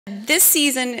This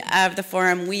season of the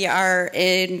forum, we are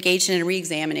engaged in a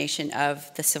re-examination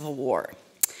of the Civil War.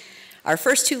 Our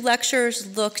first two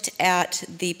lectures looked at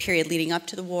the period leading up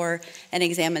to the war and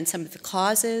examined some of the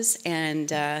causes and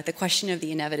the question of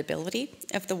the inevitability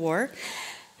of the war.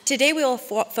 Today we will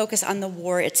focus on the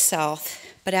war itself,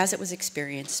 but as it was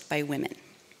experienced by women.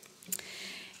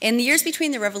 In the years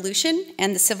between the Revolution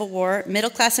and the Civil War,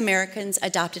 middle-class Americans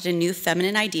adopted a new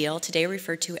feminine ideal, today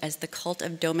referred to as the cult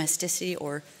of domesticity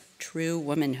or true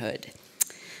womanhood.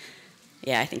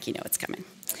 Yeah, I think you know what's coming.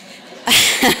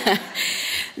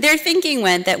 Their thinking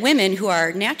went that women, who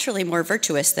are naturally more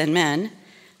virtuous than men,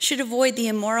 should avoid the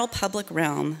immoral public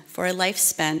realm for a life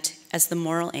spent as the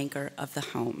moral anchor of the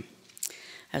home.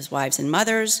 As wives and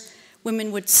mothers,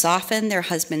 women would soften their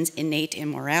husband's innate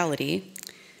immorality,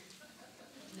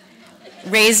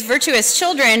 raise virtuous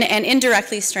children, and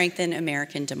indirectly strengthen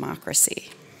American democracy.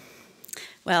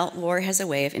 Well, war has a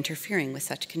way of interfering with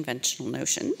such conventional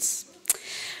notions.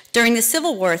 During the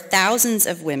Civil War, thousands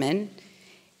of women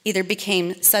either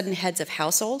became sudden heads of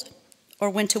household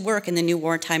or went to work in the new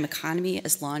wartime economy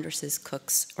as laundresses,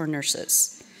 cooks, or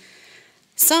nurses.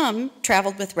 Some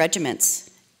traveled with regiments,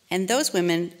 and those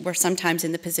women were sometimes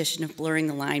in the position of blurring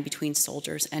the line between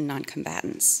soldiers and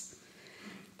non-combatants.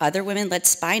 Other women led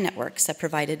spy networks that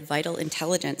provided vital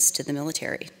intelligence to the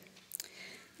military.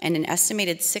 And an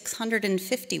estimated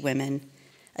 650 women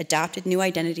adopted new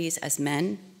identities as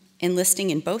men,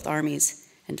 enlisting in both armies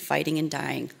and fighting and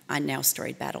dying on now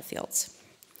storied battlefields.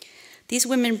 These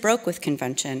women broke with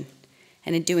convention,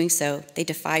 and in doing so, they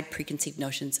defied preconceived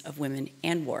notions of women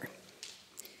and war.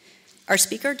 Our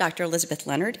speaker, Dr. Elizabeth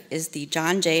Leonard, is the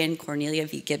John J. and Cornelia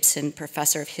V. Gibson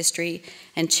Professor of History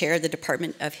and Chair of the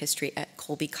Department of History at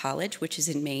Colby College, which is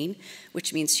in Maine,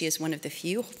 which means she is one of the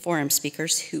few forum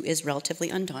speakers who is relatively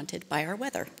undaunted by our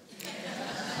weather.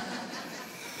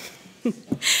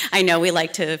 I know we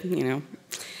like to,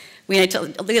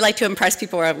 we like to impress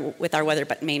people with our weather,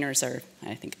 but Mainers are,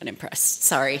 I think, unimpressed.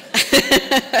 Sorry.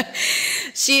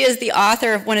 She is the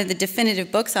author of one of the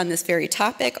definitive books on this very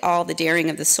topic, All the Daring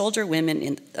of the Soldier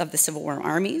Women of the Civil War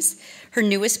Armies. Her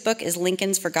newest book is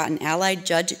Lincoln's Forgotten Ally,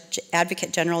 Judge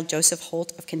Advocate General Joseph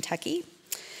Holt of Kentucky.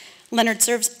 Leonard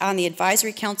serves on the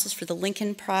advisory councils for the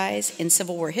Lincoln Prize in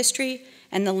Civil War History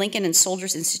and the Lincoln and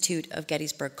Soldiers Institute of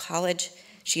Gettysburg College.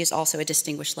 She is also a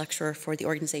distinguished lecturer for the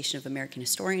Organization of American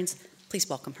Historians. Please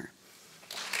welcome her.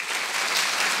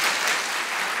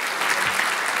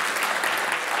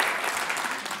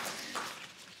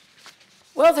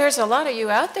 Well, there's a lot of you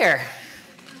out there.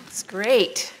 It's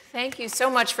great. Thank you so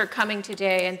much for coming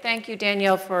today, and thank you,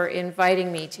 Danielle, for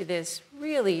inviting me to this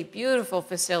really beautiful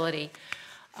facility.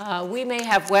 We may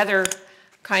have weather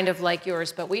kind of like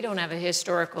yours, but we don't have a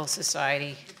historical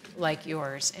society like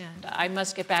yours. And I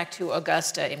must get back to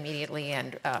Augusta immediately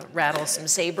and rattle some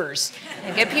sabers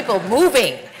and get people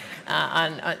moving.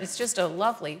 It's just a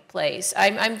lovely place.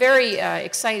 I'm very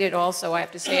excited also, I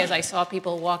have to say, as I saw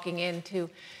people walking in, to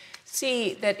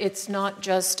see that it's not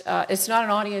just, it's not an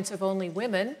audience of only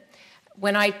women.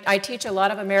 When I teach a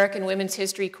lot of American women's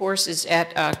history courses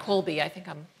at Colby, I think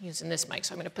I'm using this mic,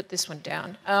 so I'm going to put this one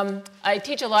down. I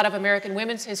teach a lot of American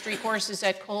women's history courses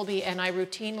at Colby, and I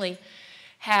routinely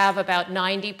have about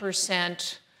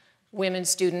 90% women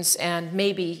students and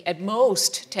maybe at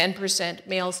most 10%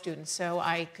 male students. So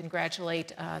I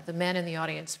congratulate the men in the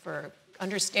audience for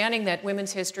understanding that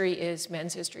women's history is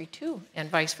men's history too, and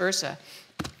vice versa.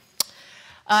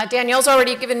 Danielle's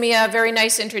already given me a very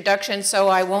nice introduction, so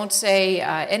I won't say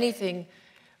anything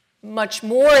much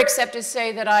more except to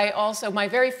say that I also, my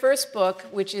very first book,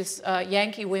 which is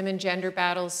Yankee Women Gender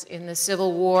Battles in the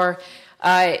Civil War,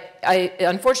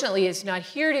 unfortunately is not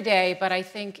here today, but I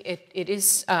think it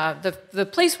is the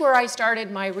place where I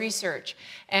started my research.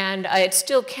 And it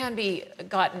still can be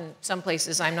gotten some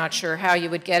places. I'm not sure how you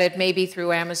would get it, maybe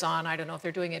through Amazon. I don't know if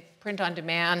they're doing it print on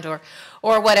demand or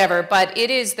whatever, but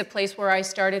it is the place where I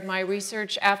started my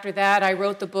research. After that, I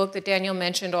wrote the book that Daniel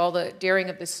mentioned, All the Daring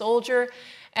of the Soldier.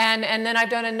 And then I've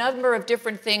done a number of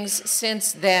different things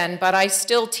since then, but I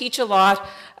still teach a lot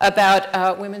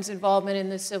about women's involvement in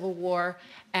the Civil War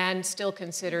and still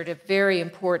considered a very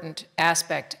important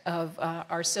aspect of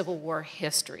our Civil War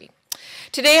history.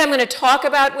 Today I'm going to talk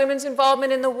about women's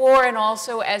involvement in the war, and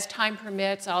also, as time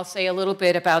permits, I'll say a little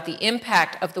bit about the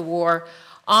impact of the war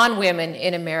on women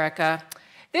in America.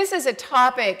 This is a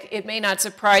topic, it may not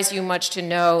surprise you much to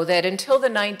know, that until the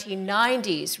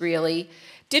 1990s, really,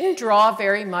 didn't draw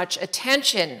very much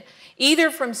attention,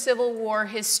 either from Civil War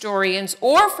historians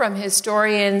or from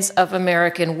historians of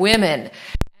American women. And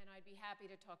I'd be happy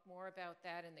to talk more about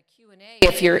that in the Q&A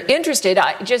if you're interested.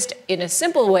 Just in a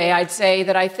simple way, I'd say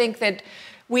that I think that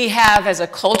We have, as a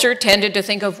culture, tended to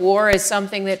think of war as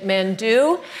something that men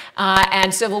do,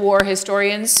 and Civil War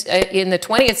historians in the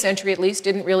 20th century, at least,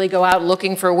 didn't really go out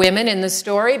looking for women in the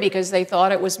story because they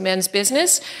thought it was men's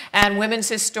business, and women's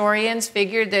historians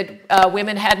figured that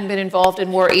women hadn't been involved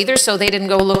in war either, so they didn't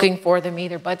go looking for them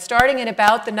either. But starting in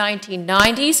about the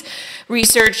 1990s,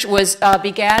 research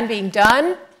began being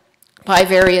done by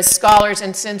various scholars,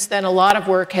 and since then a lot of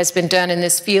work has been done in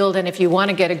this field. And if you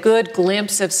want to get a good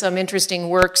glimpse of some interesting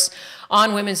works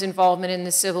on women's involvement in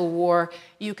the Civil War,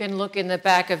 you can look in the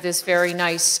back of this very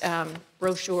nice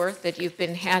brochure that you've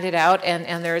been handed out,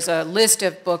 and there's a list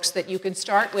of books that you can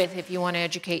start with if you want to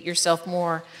educate yourself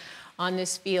more on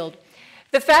this field.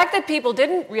 The fact that people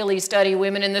didn't really study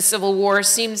women in the Civil War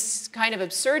seems kind of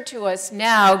absurd to us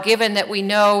now, given that we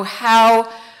know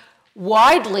how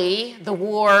widely the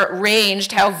war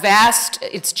ranged, how vast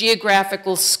its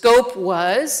geographical scope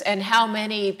was, and how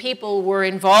many people were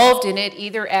involved in it,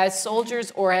 either as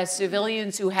soldiers or as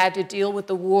civilians who had to deal with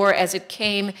the war as it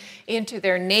came into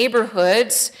their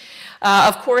neighborhoods.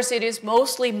 Of course, it is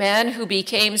mostly men who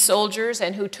became soldiers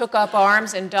and who took up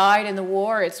arms and died in the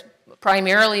war. It's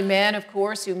primarily men, of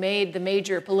course, who made the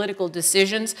major political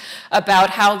decisions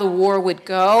about how the war would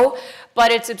go.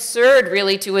 But it's absurd,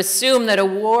 really, to assume that a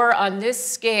war on this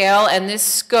scale and this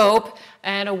scope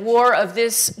and a war of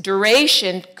this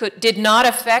duration did not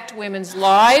affect women's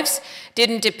lives,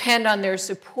 didn't depend on their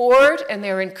support and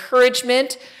their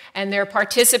encouragement and their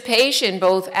participation,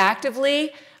 both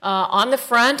actively on the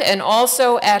front and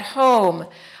also at home.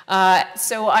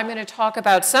 So I'm going to talk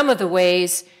about some of the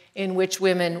ways in which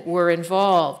women were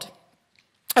involved.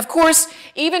 Of course,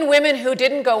 even women who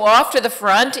didn't go off to the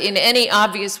front in any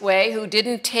obvious way, who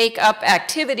didn't take up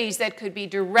activities that could be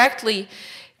directly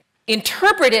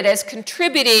interpreted as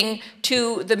contributing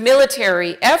to the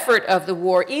military effort of the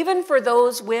war, even for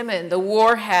those women, the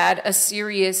war had a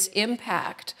serious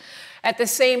impact. At the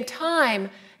same time,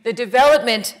 the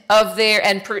development of their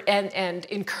and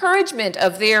encouragement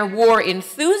of their war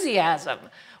enthusiasm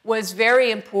was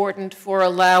very important for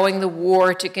allowing the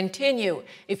war to continue.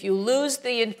 If you lose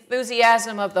the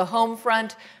enthusiasm of the home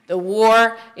front, the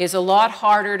war is a lot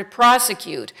harder to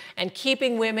prosecute, and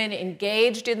keeping women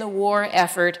engaged in the war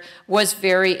effort was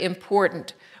very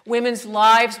important. Women's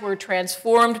lives were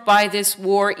transformed by this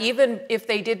war, even if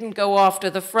they didn't go off to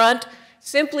the front,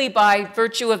 simply by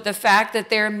virtue of the fact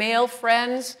that their male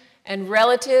friends and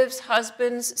relatives,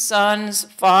 husbands, sons,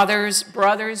 fathers,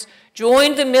 brothers,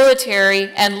 joined the military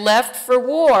and left for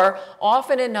war,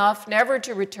 often enough never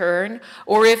to return,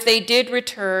 or if they did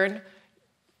return,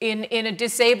 in a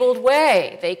disabled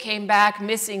way. They came back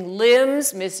missing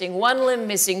limbs, missing one limb,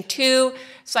 missing two,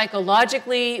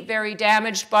 psychologically very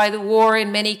damaged by the war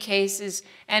in many cases,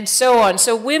 and so on.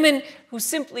 So women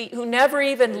who never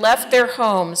even left their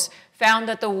homes found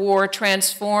that the war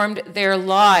transformed their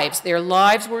lives. Their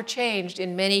lives were changed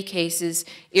in many cases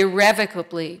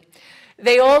irrevocably.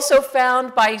 They also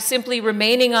found, by simply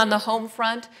remaining on the home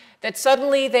front, that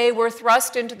suddenly they were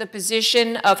thrust into the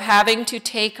position of having to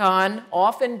take on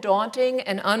often daunting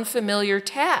and unfamiliar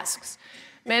tasks.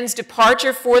 Men's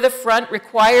departure for the front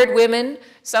required women,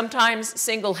 sometimes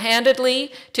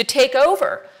single-handedly, to take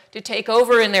over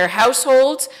in their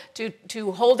households,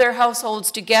 to hold their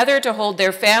households together, to hold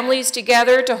their families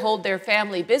together, to hold their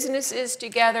family businesses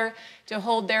together, to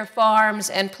hold their farms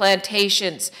and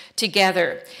plantations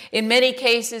together. In many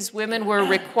cases, women were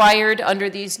required under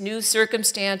these new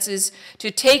circumstances to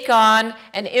take on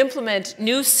and implement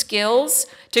new skills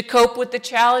to cope with the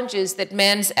challenges that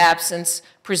men's absence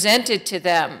presented to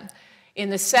them. In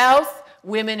the South,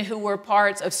 women who were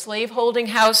parts of slaveholding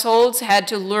households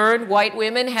white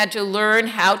women had to learn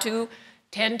how to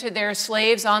tend to their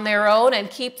slaves on their own and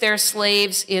keep their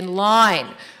slaves in line.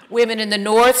 Women in the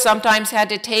North sometimes had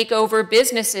to take over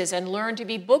businesses and learn to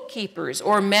be bookkeepers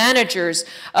or managers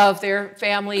of their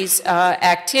families'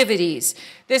 activities.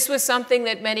 This was something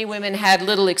that many women had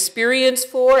little experience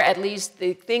for, at least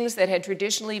the things that had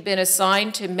traditionally been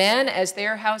assigned to men as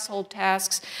their household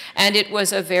tasks, and it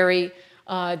was a very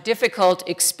difficult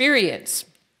experience.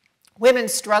 Women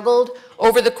struggled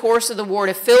over the course of the war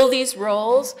to fill these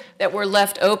roles that were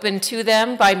left open to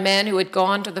them by men who had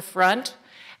gone to the front.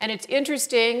 And it's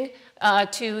interesting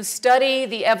to study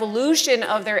the evolution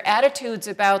of their attitudes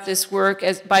about this work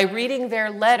by reading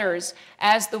their letters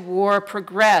as the war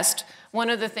progressed. One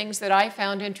of the things that I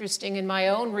found interesting in my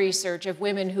own research of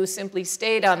women who simply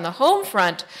stayed on the home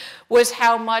front was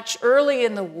how much early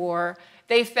in the war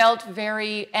they felt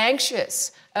very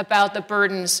anxious about the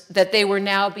burdens that they were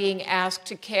now being asked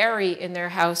to carry in their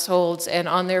households and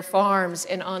on their farms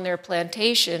and on their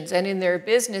plantations and in their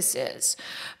businesses.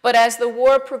 But as the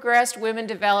war progressed, women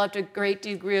developed a great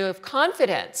degree of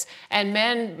confidence, and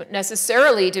men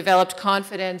necessarily developed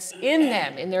confidence in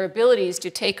them, in their abilities to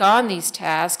take on these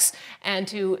tasks and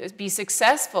to be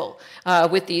successful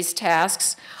with these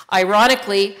tasks.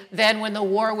 Ironically, then when the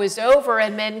war was over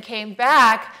and men came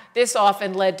back, this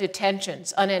often led to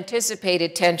tensions,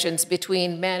 unanticipated tensions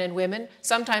between men and women.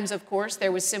 Sometimes, of course,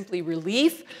 there was simply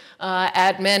relief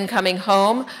at men coming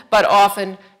home, but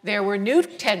often there were new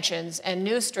tensions and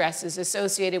new stresses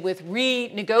associated with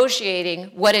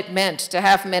renegotiating what it meant to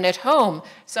have men at home,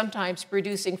 sometimes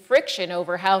producing friction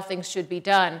over how things should be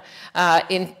done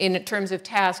in terms of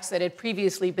tasks that had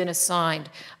previously been assigned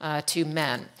to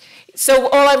men. So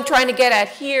all I'm trying to get at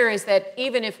here is that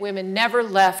even if women never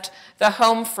left the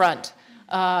home front,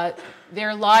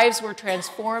 their lives were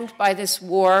transformed by this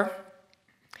war.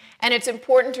 And it's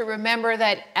important to remember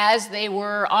that as they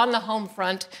were on the home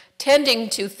front, tending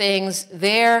to things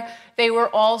there, they were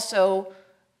also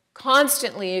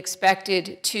constantly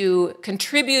expected to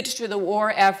contribute to the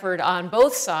war effort on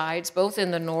both sides, both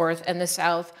in the North and the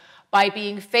South, by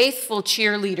being faithful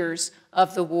cheerleaders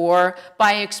of the war,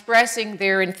 by expressing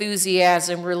their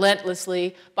enthusiasm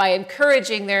relentlessly, by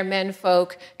encouraging their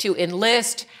menfolk to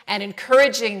enlist and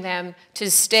encouraging them to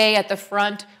stay at the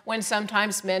front when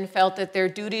sometimes men felt that their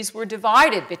duties were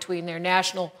divided between their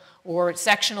national or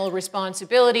sectional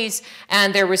responsibilities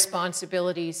and their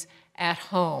responsibilities at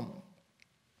home.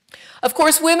 Of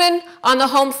course, women on the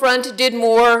home front did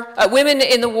more, women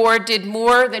in the war did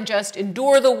more than just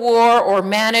endure the war or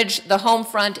manage the home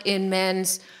front in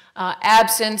men's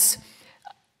absence.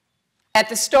 At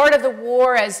the start of the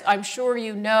war, as I'm sure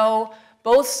you know,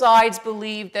 both sides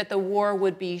believed that the war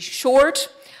would be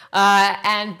short,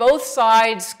 and both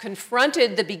sides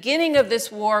confronted the beginning of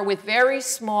this war with very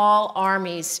small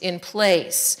armies in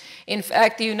place. In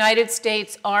fact, the United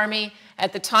States Army,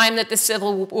 at the time that the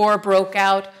Civil War broke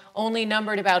out, only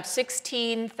numbered about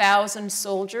 16,000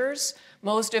 soldiers,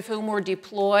 most of whom were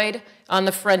deployed on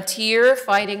the frontier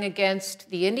fighting against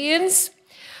the Indians.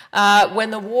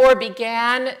 When the war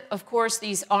began, of course,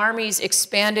 these armies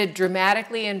expanded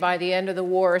dramatically, and by the end of the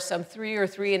war, some 3 or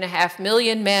 3.5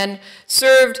 million men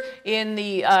served in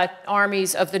the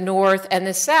armies of the North and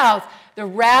the South. The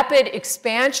rapid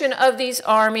expansion of these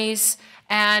armies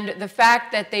and the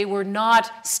fact that they were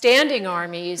not standing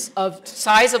armies of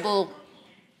sizable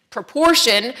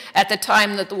proportion at the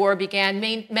time that the war began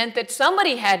meant that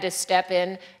somebody had to step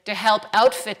in to help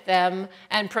outfit them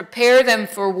and prepare them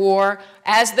for war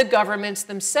as the governments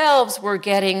themselves were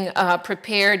getting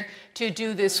prepared to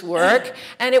do this work.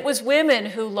 And it was women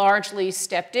who largely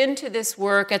stepped into this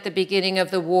work at the beginning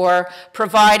of the war,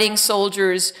 providing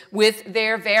soldiers with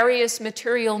their various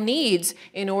material needs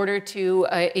in order to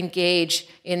engage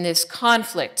in this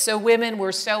conflict. So women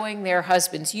were sewing their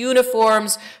husbands'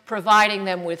 uniforms, providing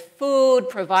them with food,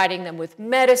 providing them with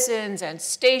medicines and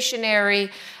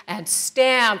stationery and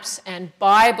stamps and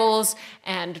Bibles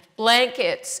and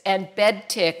blankets and bed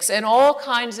ticks and all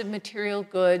kinds of material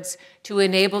goods to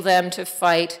enable them to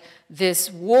fight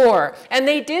this war. And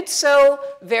they did so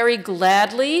very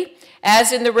gladly.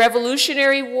 As in the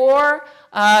Revolutionary War,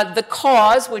 the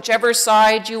cause, whichever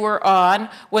side you were on,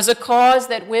 was a cause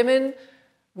that women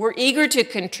were eager to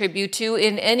contribute to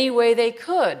in any way they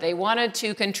could. They wanted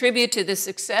to contribute to the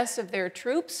success of their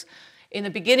troops. In the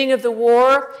beginning of the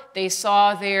war, they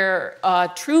saw their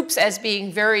troops as being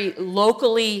very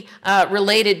locally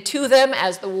related to them.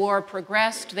 As the war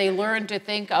progressed, they learned to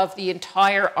think of the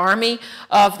entire army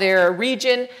of their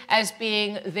region as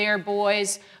being their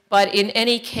boys. But in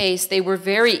any case, they were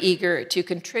very eager to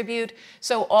contribute.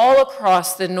 So all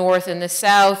across the North and the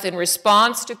South, in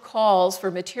response to calls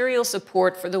for material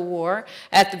support for the war,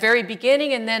 at the very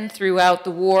beginning and then throughout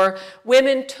the war,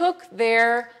 women took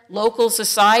their local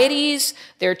societies,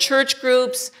 their church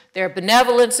groups, their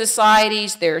benevolent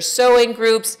societies, their sewing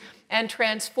groups, and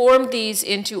transformed these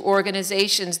into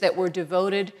organizations that were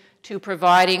devoted to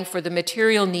providing for the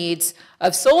material needs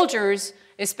of soldiers,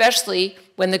 especially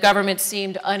when the government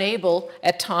seemed unable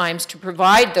at times to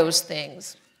provide those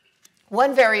things.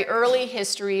 One very early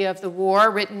history of the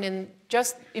war, written in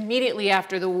just immediately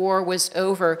after the war was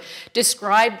over,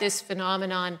 described this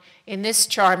phenomenon in this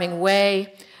charming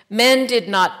way. Men did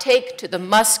not take to the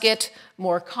musket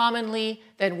more commonly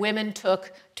than women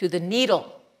took to the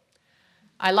needle.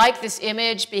 I like this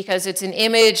image because it's an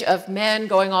image of men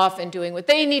going off and doing what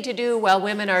they need to do while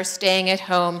women are staying at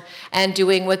home and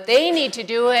doing what they need to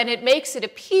do, and it makes it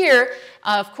appear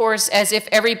of course, as if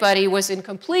everybody was in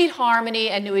complete harmony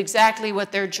and knew exactly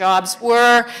what their jobs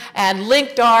were and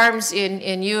linked arms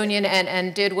in union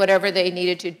and did whatever they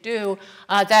needed to do.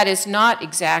 That is not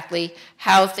exactly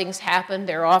how things happened.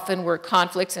 There often were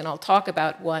conflicts, and I'll talk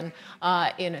about one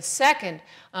in a second.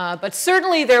 But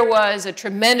certainly there was a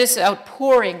tremendous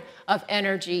outpouring of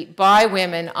energy by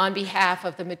women on behalf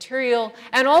of the material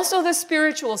and also the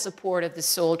spiritual support of the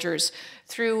soldiers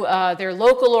through their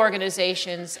local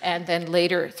organizations and then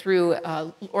later through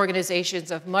organizations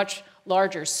of much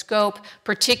larger scope,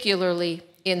 particularly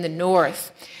in the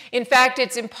North. In fact,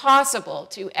 it's impossible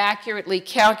to accurately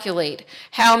calculate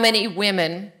how many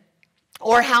women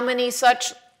or how many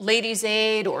such ladies'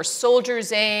 aid or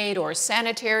soldiers' aid or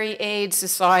sanitary aid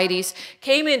societies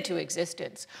came into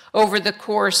existence over the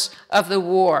course of the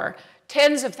war.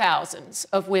 Tens of thousands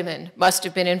of women must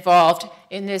have been involved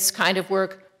in this kind of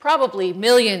work. Probably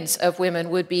millions of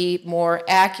women would be more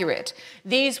accurate.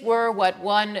 These were what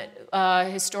one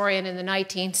historian in the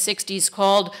 1960s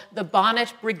called the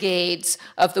bonnet brigades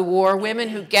of the war, women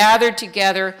who gathered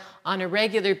together on a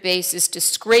regular basis to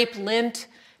scrape lint,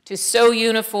 to sew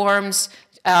uniforms,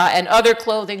 and other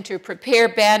clothing, to prepare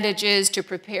bandages, to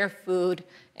prepare food,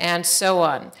 and so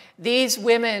on. These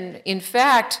women, in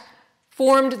fact,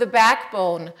 formed the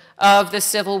backbone of the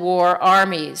Civil War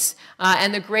armies,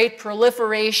 and the great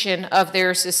proliferation of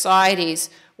their societies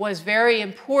was very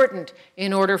important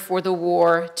in order for the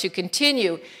war to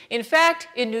continue. In fact,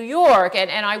 in New York,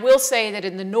 and I will say that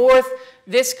in the North,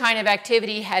 this kind of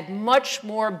activity had much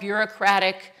more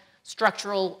bureaucratic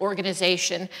structural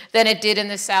organization than it did in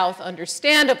the South,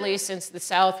 understandably, since the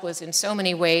South was in so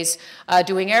many ways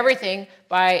doing everything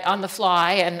on the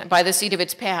fly and by the seat of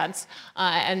its pants,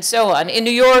 and so on. In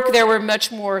New York, there were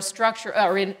much more structure,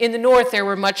 or in the North, there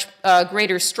were much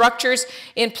greater structures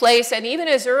in place, and even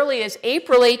as early as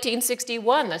April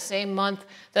 1861, the same month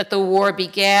that the war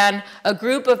began, a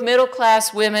group of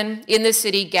middle-class women in the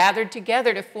city gathered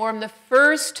together to form the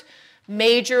first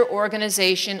major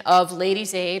organization of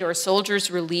ladies' aid or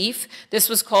soldiers' relief. This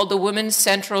was called the Women's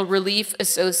Central Relief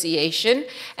Association,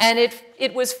 and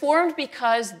it was formed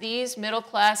because these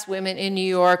middle-class women in New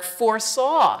York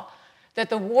foresaw that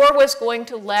the war was going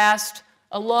to last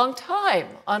a long time,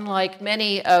 unlike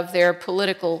many of their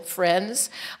political friends.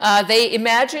 They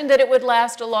imagined that it would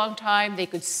last a long time. They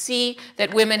could see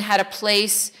that women had a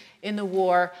place in the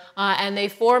war, and they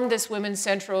formed this Women's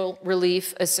Central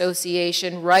Relief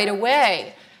Association right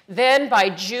away. Then by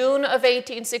June of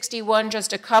 1861,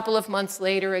 just a couple of months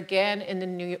later, again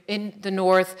in the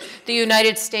North, the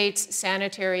United States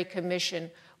Sanitary Commission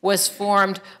was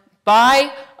formed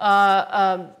by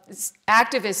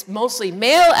activists, mostly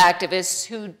male activists,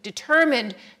 who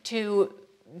determined to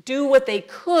do what they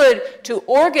could to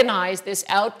organize this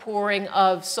outpouring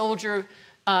of soldier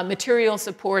material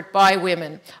support by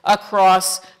women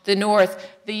across the North.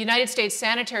 The United States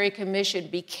Sanitary Commission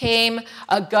became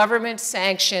a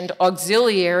government-sanctioned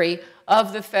auxiliary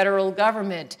of the federal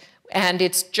government, and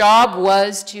its job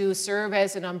was to serve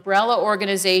as an umbrella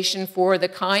organization for the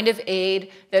kind of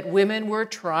aid that women were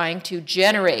trying to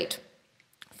generate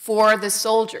for the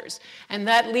soldiers. And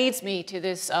that leads me to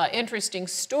this interesting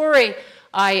story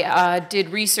I did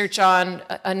research on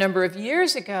a number of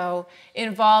years ago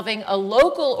involving a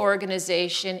local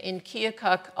organization in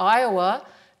Keokuk, Iowa,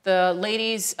 the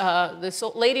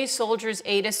Ladies Soldiers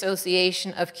Aid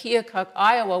Association of Keokuk,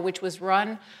 Iowa, which was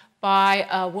run by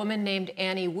a woman named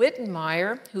Annie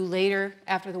Wittenmeyer, who later,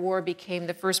 after the war, became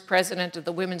the first president of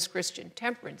the Women's Christian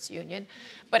Temperance Union.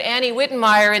 But Annie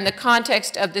Wittenmeyer, in the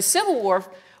context of the Civil War,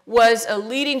 was a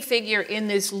leading figure in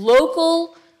this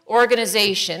local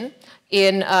organization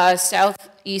in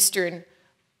southeastern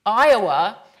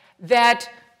Iowa that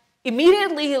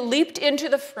immediately leaped into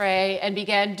the fray and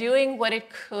began doing what it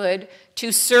could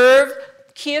to serve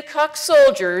Keokuk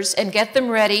soldiers and get them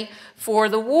ready for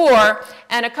the war.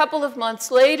 And a couple of months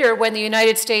later, when the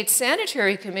United States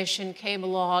Sanitary Commission came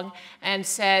along and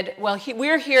said, well,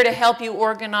 we're here to help you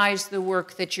organize the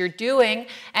work that you're doing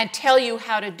and tell you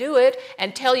how to do it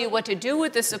and tell you what to do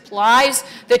with the supplies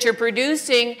that you're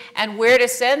producing and where to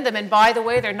send them. And by the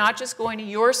way, they're not just going to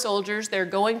your soldiers, they're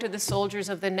going to the soldiers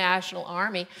of the National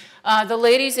Army. The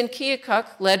ladies in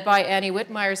Keokuk, led by Annie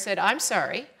Wittenmeyer, said, I'm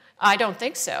sorry, I don't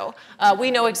think so.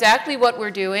 We know exactly what we're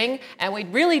doing, and we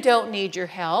really don't need your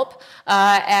help,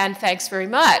 and thanks very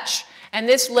much. And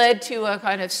this led to a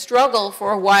kind of struggle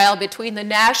for a while between the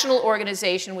national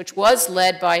organization, which was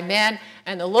led by men,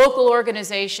 and the local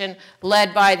organization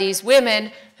led by these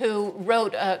women who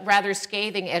wrote rather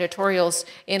scathing editorials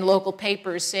in local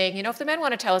papers saying, you know, if the men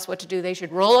want to tell us what to do, they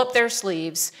should roll up their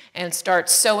sleeves and start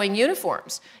sewing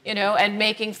uniforms, you know, and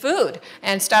making food,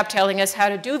 and stop telling us how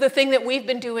to do the thing that we've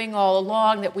been doing all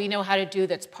along, that we know how to do,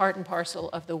 that's part and parcel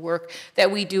of the work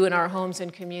that we do in our homes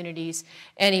and communities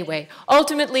anyway.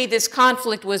 Ultimately, this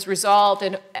conflict was resolved,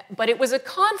 but it was a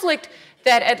conflict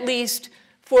that at least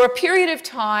for a period of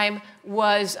time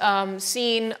was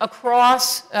seen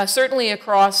across, certainly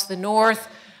across the North,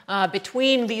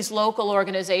 between these local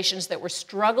organizations that were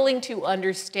struggling to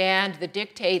understand the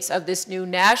dictates of this new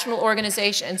national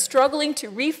organization and struggling to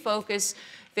refocus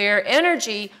their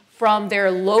energy from their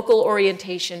local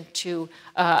orientation to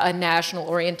a national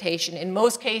orientation. In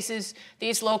most cases,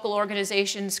 these local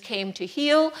organizations came to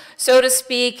heel, so to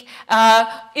speak,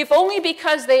 if only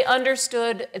because they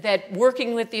understood that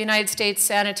working with the United States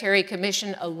Sanitary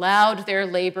Commission allowed their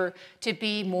labor to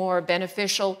be more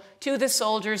beneficial to the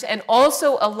soldiers and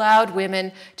also allowed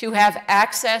women to have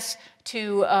access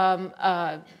to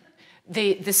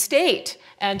the state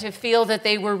and to feel that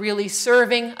they were really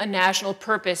serving a national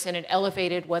purpose, and it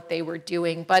elevated what they were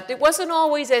doing. But it wasn't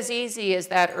always as easy as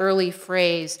that early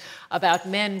phrase about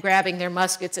men grabbing their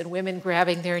muskets and women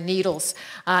grabbing their needles,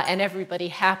 and everybody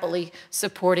happily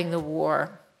supporting the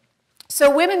war.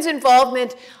 So women's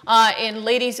involvement in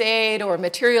ladies' aid or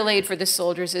material aid for the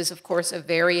soldiers is, of course, a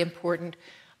very important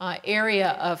area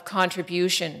of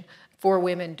contribution for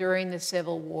women during the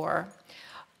Civil War.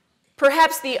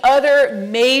 Perhaps the other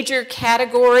major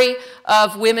category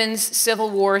of women's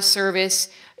Civil War service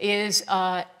is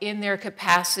in their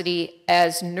capacity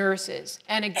as nurses.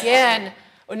 And again,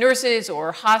 nurses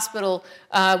or hospital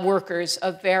workers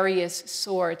of various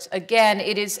sorts. Again,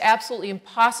 it is absolutely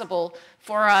impossible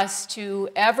for us to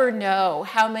ever know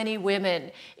how many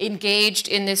women engaged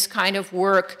in this kind of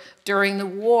work during the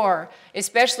war,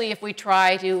 especially if we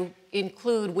try to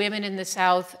include women in the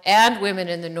South and women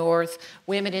in the North,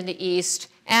 women in the East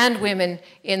and women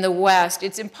in the West.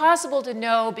 It's impossible to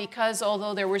know because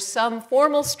although there were some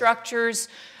formal structures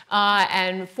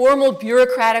and formal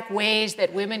bureaucratic ways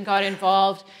that women got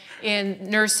involved in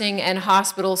nursing and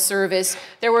hospital service,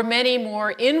 there were many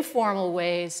more informal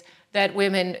ways that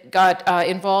women got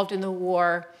involved in the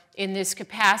war in this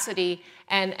capacity.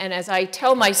 And as I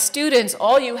tell my students,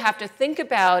 all you have to think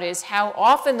about is how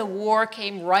often the war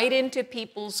came right into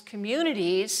people's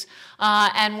communities.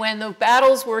 And when the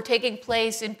battles were taking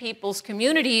place in people's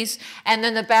communities, and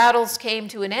then the battles came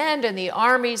to an end and the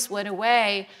armies went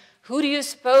away, who do you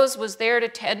suppose was there to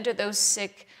tend to those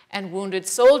sick and wounded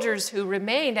soldiers who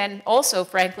remained, and also,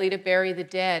 frankly, to bury the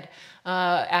dead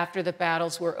after the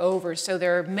battles were over? So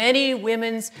there are many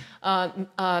women's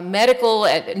medical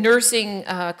and nursing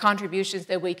contributions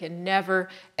that we can never,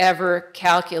 ever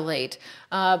calculate.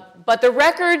 But the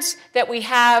records that we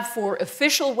have for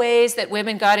official ways that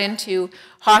women got into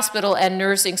hospital and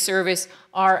nursing service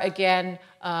are, again,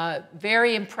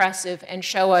 very impressive and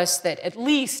show us that at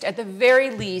least, at the very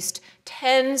least,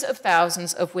 tens of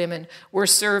thousands of women were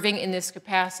serving in this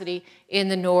capacity in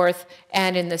the North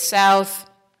and in the South.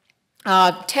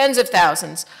 Tens of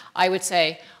thousands, I would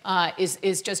say,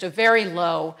 is just a very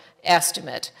low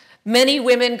estimate. Many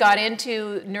women got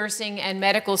into nursing and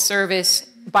medical service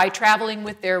by traveling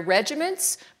with their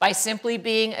regiments, by simply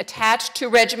being attached to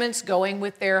regiments, going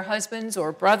with their husbands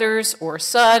or brothers or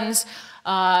sons,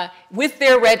 with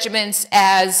their regiments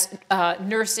as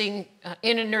nursing,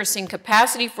 in a nursing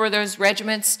capacity for those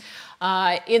regiments.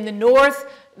 In the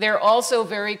North, there also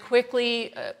very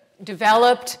quickly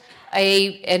developed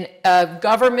a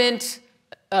government,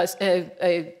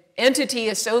 a entity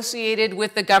associated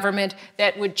with the government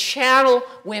that would channel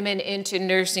women into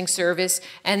nursing service.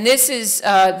 And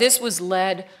this was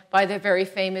led by the very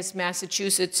famous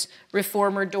Massachusetts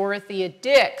reformer Dorothea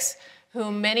Dix,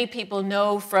 whom many people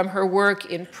know from her work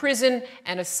in prison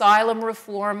and asylum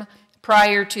reform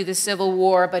prior to the Civil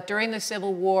War. But during the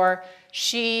Civil War,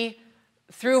 she,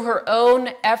 through her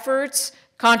own efforts,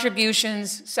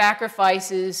 contributions,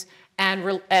 sacrifices,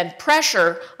 and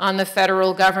pressure on the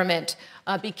federal government,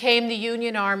 became the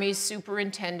Union Army's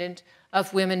superintendent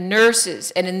of women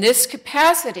nurses. And in this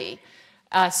capacity,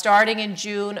 starting in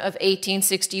June of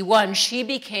 1861, she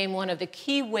became one of the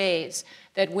key ways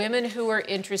that women who were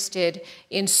interested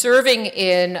in serving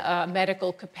in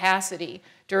medical capacity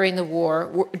during the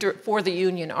war, for the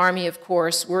Union Army, of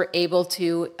course, were able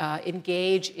to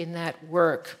engage in that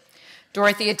work.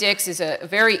 Dorothea Dix is a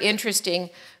very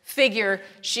interesting figure.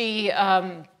 She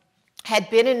had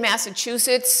been in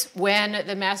Massachusetts when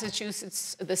the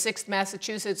 6th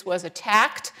Massachusetts was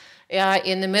attacked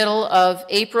in the middle of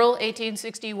April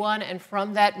 1861, and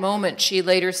from that moment, she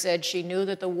later said she knew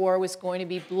that the war was going to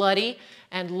be bloody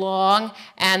and long,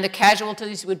 and the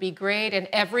casualties would be great, and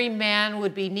every man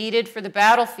would be needed for the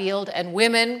battlefield, and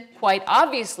women, quite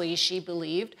obviously, she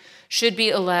believed, should be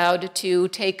allowed to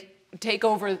take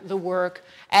over the work,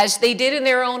 as they did in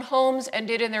their own homes and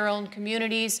did in their own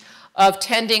communities, of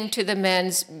tending to the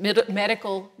men's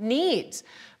medical needs.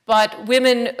 But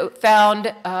women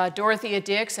found, Dorothea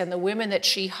Dix and the women that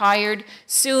she hired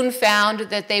soon found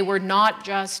that they were not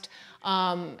just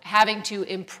having to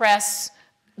impress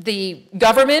the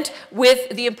government with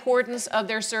the importance of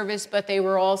their service, but they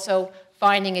were also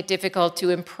finding it difficult to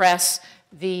impress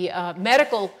the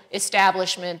medical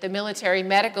establishment, the military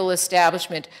medical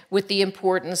establishment, with the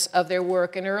importance of their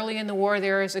work. And early in the war,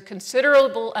 there is a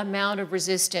considerable amount of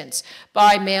resistance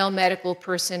by male medical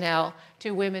personnel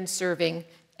to women serving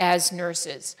as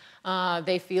nurses.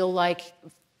 They feel like,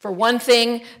 for one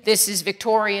thing, this is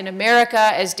Victorian America,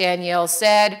 as Danielle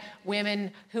said.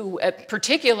 Women who,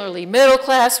 particularly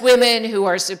middle-class women, who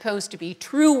are supposed to be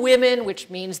true women,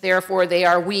 which means therefore they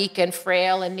are weak and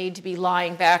frail and need to be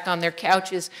lying back on their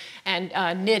couches and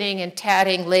knitting and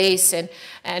tatting lace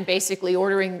and basically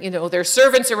ordering, their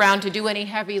servants around to do any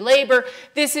heavy labor.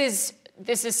 This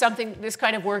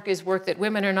kind of work is work that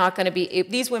women are not going to be,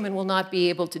 these women will not be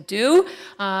able to do.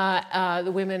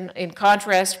 The women, in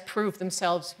contrast, prove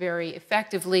themselves very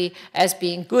effectively as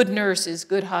being good nurses,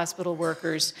 good hospital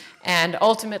workers, and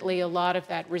ultimately a lot of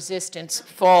that resistance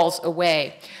falls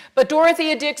away. But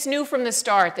Dorothea Dix knew from the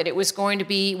start that it was going to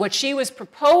be what she was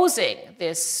proposing,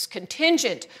 this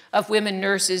contingent of women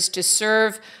nurses to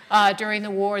serve during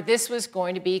the war. This was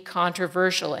going to be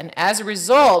controversial, and as a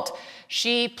result,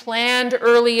 she planned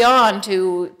early on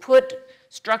to put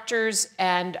structures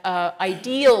and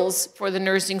ideals for the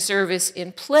nursing service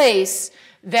in place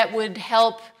that would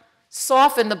help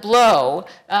soften the blow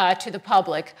to the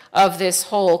public of this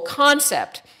whole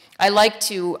concept. I like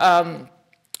to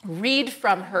read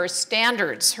from her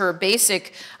standards, her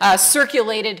basic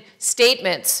circulated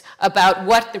statements about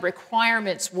what the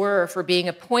requirements were for being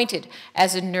appointed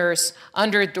as a nurse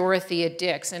under Dorothea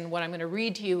Dix. And what I'm going to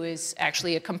read to you is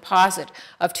actually a composite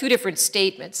of two different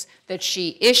statements that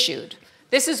she issued.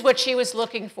 This is what she was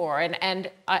looking for,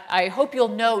 and I hope you'll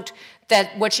note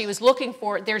that what she was looking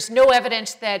for, there's no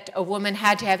evidence that a woman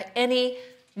had to have any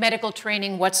medical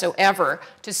training whatsoever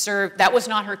to serve. That was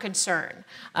not her concern.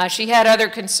 She had other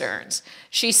concerns.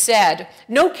 She said,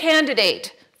 "No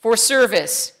candidate for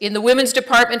service in the Women's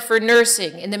Department for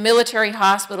Nursing in the military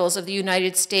hospitals of the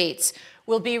United States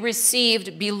will be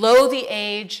received below the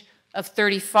age of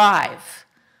 35,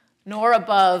 nor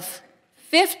above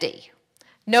 50.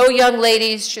 No young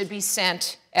ladies should be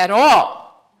sent at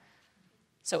all."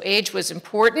 So age was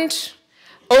important.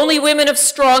 Only women of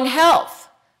strong health,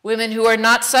 women who are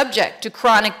not subject to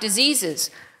chronic diseases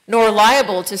nor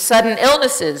liable to sudden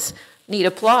illnesses, need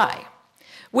apply.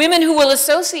 Women who will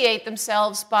associate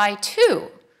themselves by two.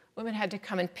 Women had to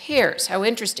come in pairs. How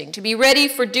interesting. To be ready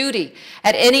for duty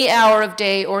at any hour of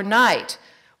day or night.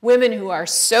 Women who are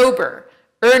sober,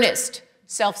 earnest,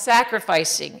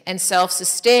 self-sacrificing, and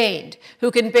self-sustained, who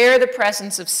can bear the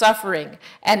presence of suffering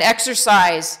and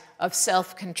exercise of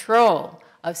self-control,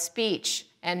 of speech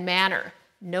and manner.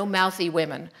 No mouthy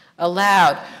women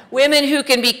allowed. Women who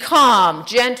can be calm,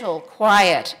 gentle,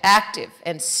 quiet, active,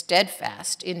 and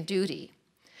steadfast in duty.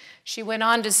 She went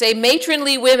on to say,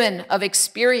 matronly women of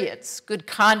experience, good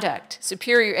conduct,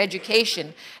 superior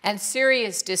education, and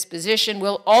serious disposition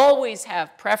will always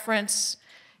have preference.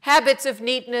 Habits of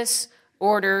neatness,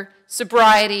 order,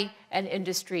 sobriety, and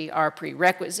industry are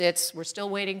prerequisites. We're still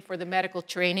waiting for the medical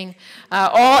training.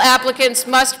 All applicants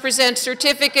must present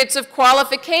certificates of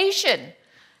qualification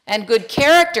and good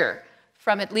character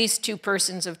from at least two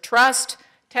persons of trust,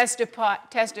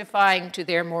 testifying to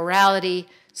their morality,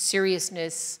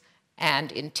 seriousness,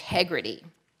 and integrity.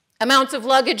 Amounts of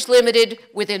luggage limited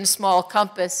within small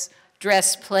compass,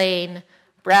 dress plain,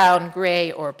 brown,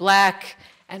 gray, or black,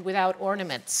 and without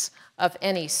ornaments of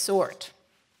any sort.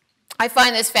 I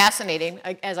find this fascinating,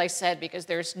 as I said, because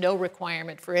there's no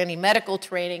requirement for any medical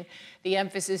training. The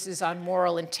emphasis is on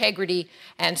moral integrity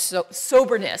and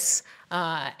soberness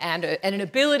and an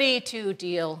ability to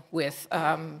deal with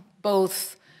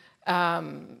both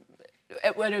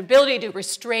an ability to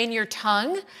restrain your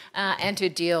tongue and to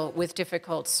deal with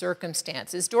difficult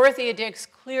circumstances. Dorothea Dix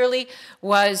clearly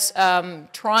was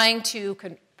trying to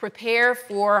prepare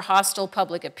for hostile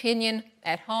public opinion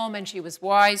at home, and she was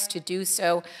wise to do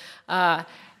so.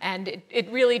 And it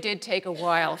really did take a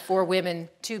while for women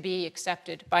to be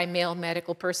accepted by male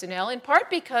medical personnel, in part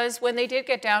because when they did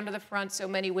get down to the front, so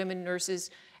many women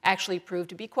nurses actually proved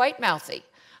to be quite mouthy.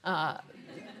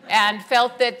 And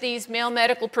felt that these male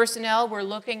medical personnel were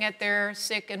looking at their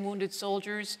sick and wounded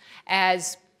soldiers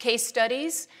as case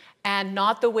studies and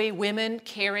not the way women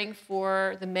caring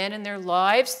for the men in their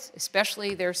lives,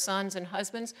 especially their sons and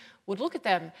husbands, would look at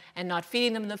them and not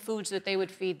feeding them the foods that they would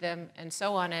feed them and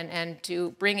so on. And to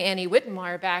bring Annie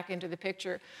Wittenmeyer back into the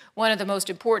picture, one of the most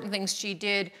important things she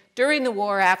did during the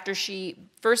war after she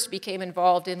first became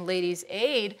involved in Ladies'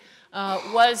 Aid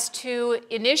was to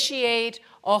initiate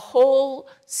a whole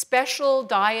special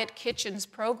diet kitchens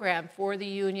program for the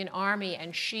Union Army,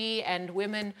 and she and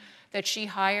women that she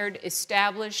hired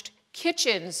established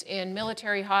kitchens in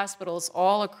military hospitals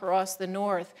all across the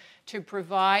North to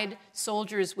provide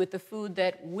soldiers with the food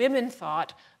that women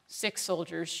thought sick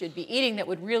soldiers should be eating that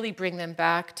would really bring them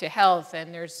back to health.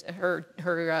 And there's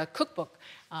her cookbook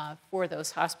for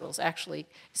those hospitals. Actually,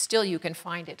 still you can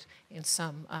find it in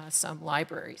some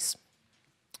libraries.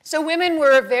 So women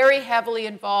were very heavily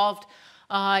involved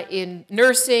in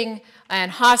nursing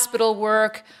and hospital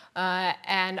work.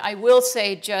 And I will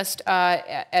say, just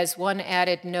as one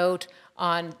added note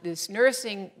on this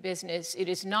nursing business, it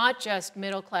is not just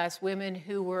middle-class women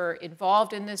who were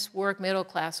involved in this work,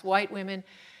 middle-class white women.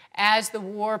 As the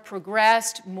war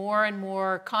progressed, more and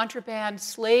more contraband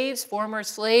slaves, former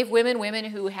slave women, women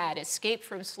who had escaped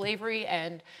from slavery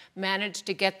and managed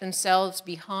to get themselves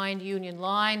behind Union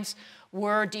lines,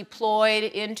 were deployed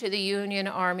into the Union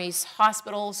Army's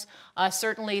hospitals.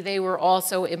 Certainly they were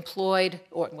also employed,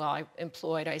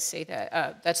 I say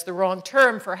that, that's the wrong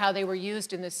term for how they were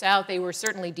used in the South. They were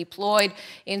certainly deployed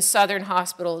in Southern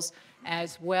hospitals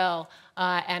as well.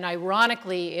 And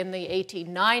ironically, in the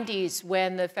 1890s,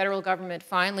 when the federal government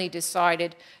finally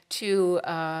decided to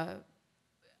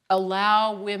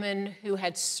allow women who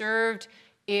had served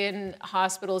in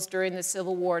hospitals during the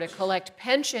Civil War to collect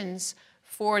pensions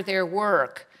for their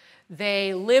work,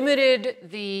 they limited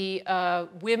the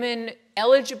women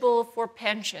eligible for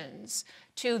pensions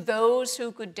to those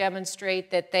who could demonstrate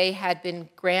that they had been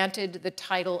granted the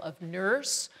title of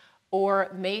nurse or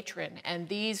matron, and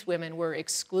these women were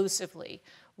exclusively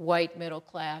white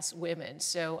middle-class women.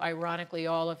 So ironically,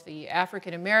 all of the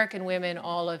African-American women,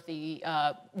 all of the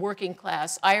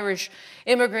working-class Irish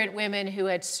immigrant women who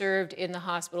had served in the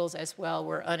hospitals as well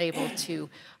were unable to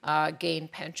gain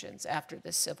pensions after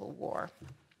the Civil War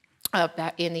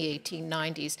back in the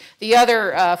 1890s. The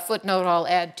other footnote I'll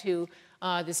add to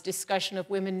this discussion of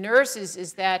women nurses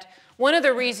is that one of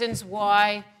the reasons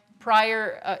why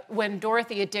when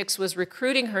Dorothea Dix was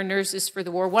recruiting her nurses for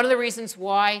the war, one of the reasons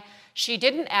why she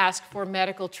didn't ask for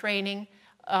medical training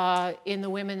in the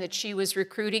women that she was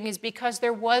recruiting is because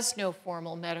there was no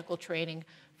formal medical training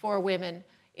for women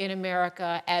in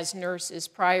America as nurses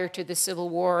prior to the Civil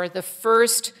War. The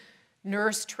first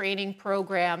nurse training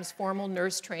programs, formal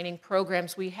nurse training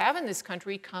programs we have in this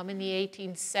country come in the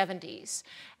 1870s.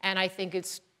 And I think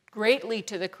it's greatly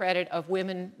to the credit of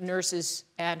women nurses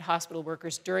and hospital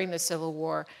workers during the Civil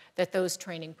War that those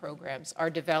training programs are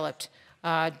developed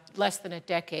less than a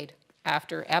decade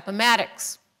after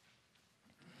Appomattox.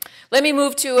 Let me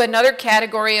move to another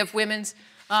category of women's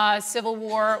Civil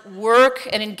War work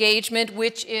and engagement,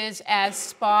 which is as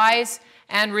spies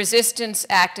and resistance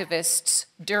activists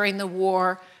during the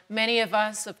war. Many of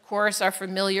us, of course, are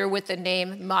familiar with the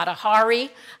name Mata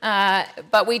Hari,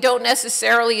 but we don't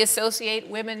necessarily associate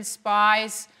women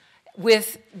spies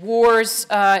with wars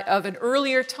of an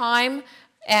earlier time,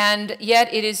 and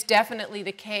yet it is definitely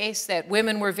the case that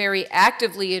women were very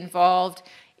actively involved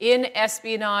in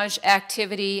espionage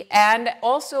activity and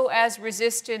also as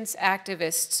resistance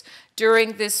activists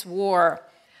during this war.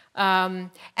 And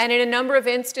in a number of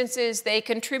instances, they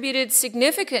contributed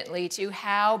significantly to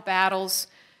how battles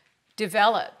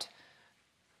developed.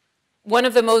 One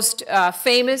of the most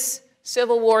famous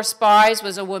Civil War spies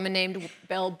was a woman named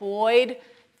Belle Boyd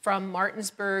from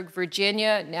Martinsburg,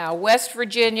 Virginia, now West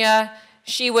Virginia.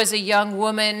 She was a young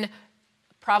woman,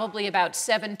 probably about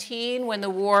 17 when the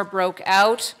war broke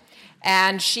out,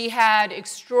 and she had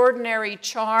extraordinary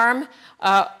charm,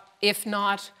 if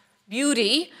not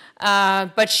beauty,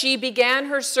 but she began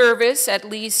her service, at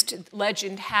least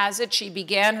legend has it, she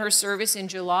began her service in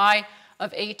July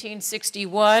of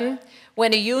 1861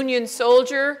 when a Union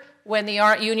soldier, when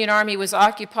the Union Army was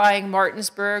occupying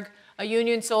Martinsburg, a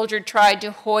Union soldier tried to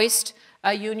hoist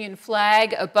a Union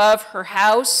flag above her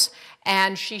house,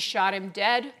 and she shot him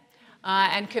dead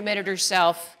and committed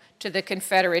herself to the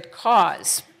Confederate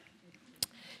cause.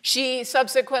 She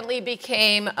subsequently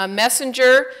became a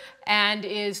messenger and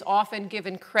is often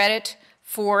given credit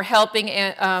for helping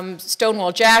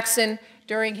Stonewall Jackson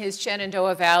during his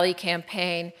Shenandoah Valley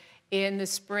campaign in the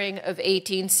spring of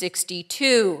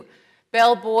 1862.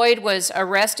 Belle Boyd was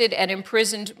arrested and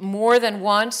imprisoned more than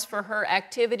once for her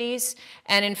activities,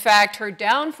 and in fact her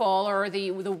downfall, or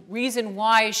the reason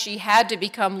why she had to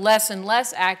become less and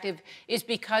less active, is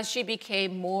because she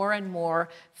became more and more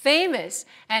famous.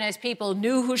 And as people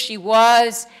knew who she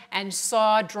was and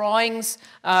saw drawings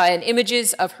and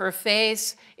images of her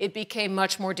face, it became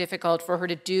much more difficult for her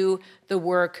to do the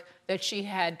work that she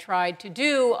had tried to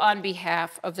do on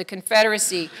behalf of the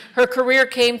Confederacy. Her career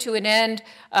came to an end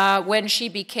when she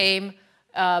tried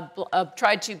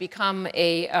to become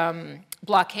a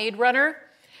blockade runner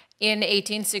in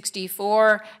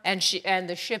 1864, and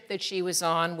the ship that she was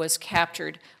on was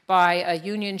captured by a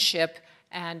Union ship,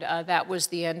 and that was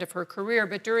the end of her career.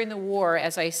 But during the war,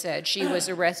 as I said, she was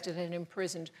arrested and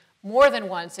imprisoned more than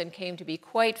once and came to be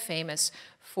quite famous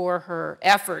for her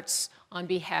efforts on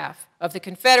behalf of the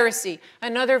Confederacy.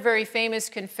 Another very famous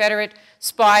Confederate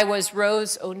spy was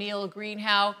Rose O'Neal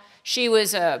Greenhow. She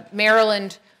was a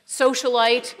Maryland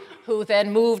socialite who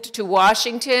then moved to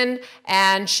Washington,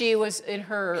 and she was in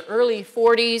her early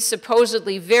 40s,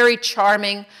 supposedly very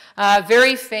charming,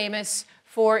 very famous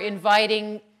for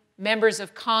inviting members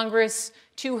of Congress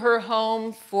to her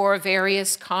home for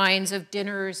various kinds of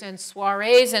dinners and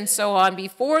soirees and so on.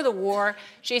 Before the war,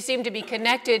 she seemed to be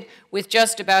connected with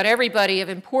just about everybody of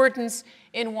importance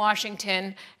in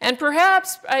Washington, and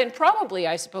perhaps, and probably,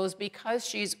 I suppose, because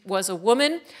she was a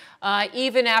woman,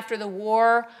 even after the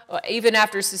war, even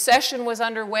after secession was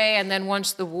underway, and then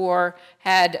once the war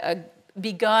had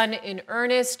begun in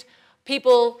earnest,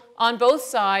 people on both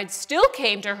sides still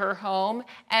came to her home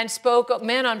and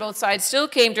men on both sides still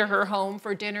came to her home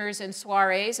for dinners and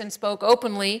soirees and spoke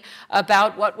openly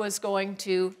about what was going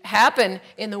to happen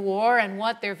in the war and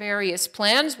what their various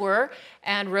plans were.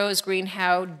 And Rose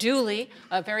Greenhow duly,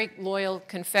 a very loyal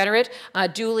Confederate,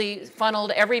 duly funneled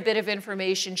every bit of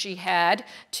information she had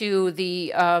to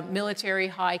the military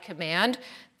high command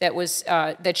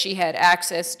that she had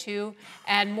access to,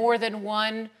 and more than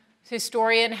one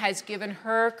historian has given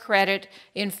her credit,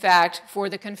 in fact, for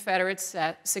the Confederate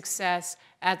success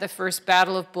at the First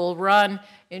Battle of Bull Run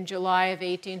in July of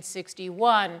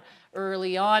 1861.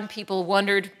 Early on, people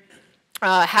wondered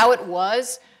how it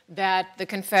was that the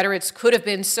Confederates could have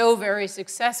been so very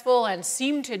successful and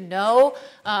seemed to know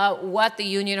what the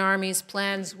Union Army's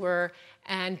plans were,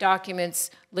 and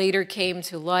documents later came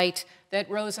to light that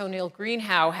Rose O'Neal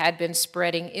Greenhow had been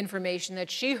spreading information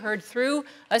that she heard through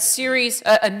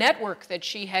a network that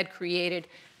she had created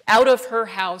out of her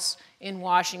house in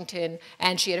Washington,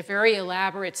 and she had a very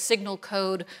elaborate signal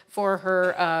code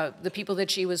for the people that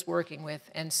she was working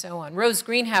with, and so on. Rose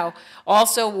Greenhow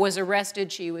also was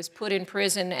arrested. She was put in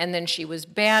prison, and then she was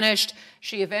banished.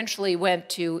 She eventually went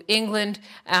to England,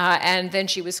 and then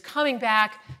she was coming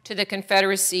back to the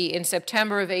Confederacy in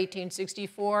September of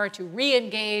 1864 to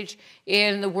re-engage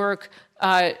in the work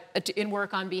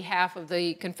on behalf of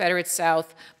the Confederate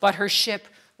South, but her ship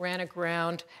ran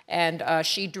aground, and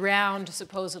she drowned,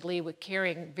 supposedly, with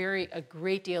carrying a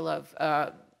great deal of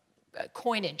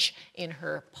coinage in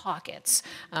her pockets,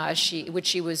 which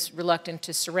she was reluctant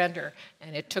to surrender,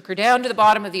 and it took her down to the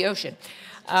bottom of the ocean.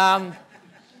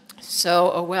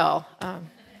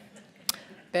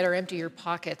 Better empty your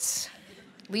pockets.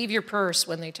 Leave your purse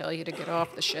when they tell you to get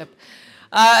off the ship.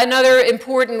 Another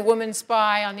important woman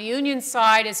spy on the Union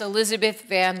side is Elizabeth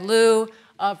Van Lew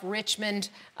of Richmond.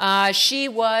 She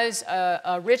was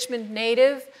a Richmond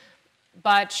native,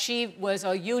 but she was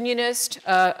a Unionist,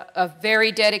 a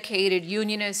very dedicated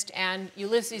Unionist, and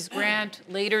Ulysses Grant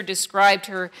later described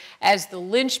her as the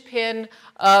linchpin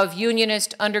of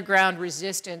Unionist underground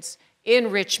resistance in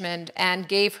Richmond, and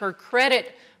gave her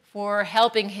credit for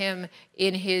helping him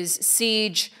in his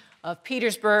siege of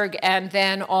Petersburg, and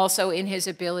then also in his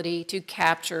ability to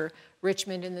capture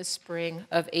Richmond in the spring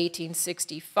of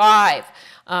 1865.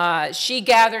 She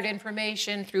gathered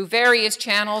information through various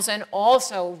channels and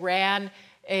also ran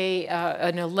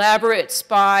an elaborate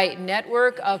spy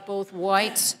network of both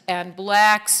whites and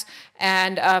blacks,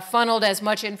 and funneled as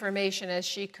much information as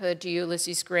she could to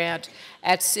Ulysses Grant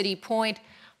at City Point.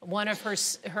 One of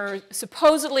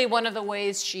supposedly one of the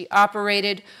ways she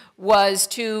operated was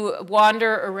to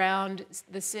wander around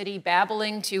the city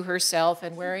babbling to herself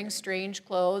and wearing strange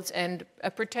clothes and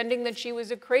pretending that she was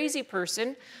a crazy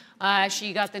person.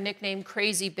 She got the nickname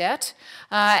Crazy Bet,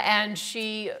 and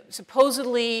she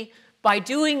supposedly, by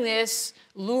doing this,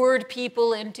 lured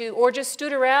people into, or just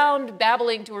stood around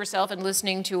babbling to herself and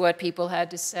listening to what people had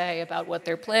to say about what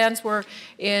their plans were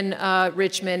in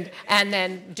Richmond, and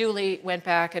then duly went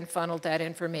back and funneled that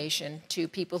information to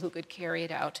people who could carry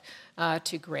it out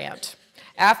to Grant.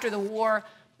 After the war,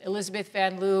 Elizabeth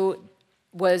Van Lew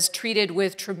was treated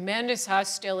with tremendous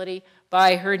hostility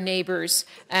by her neighbors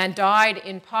and died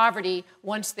in poverty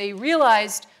once they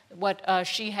realized what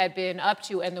she had been up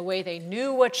to. And the way they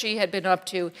knew what she had been up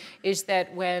to is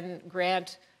that when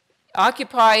Grant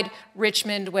occupied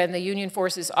Richmond, when the Union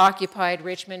forces occupied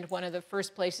Richmond, one of the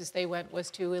first places they went was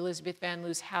to Elizabeth Van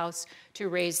Lew's house to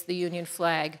raise the Union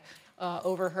flag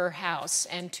over her house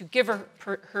and to give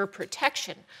her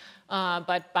protection.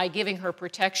 But by giving her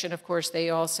protection, of course, they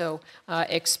also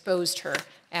exposed her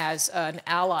as an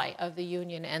ally of the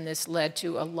Union, and this led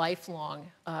to a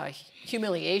lifelong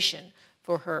humiliation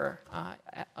for her,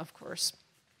 of course,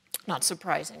 not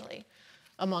surprisingly,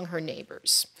 among her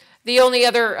neighbors. The only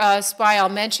other spy I'll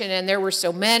mention, and there were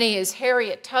so many, is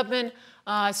Harriet Tubman.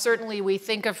 Certainly we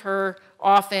think of her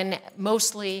often,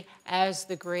 mostly as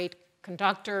the great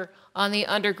conductor on the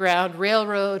Underground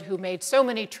Railroad who made so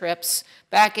many trips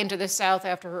back into the South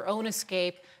after her own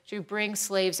escape to bring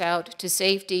slaves out to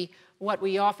safety. What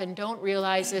we often don't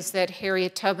realize is that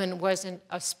Harriet Tubman wasn't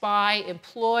a spy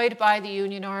employed by the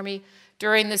Union Army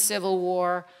during the Civil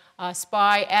War, a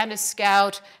spy and a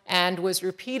scout, and was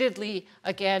repeatedly,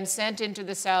 again, sent into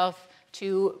the South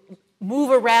to move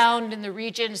around in the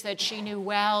regions that she knew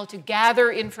well, to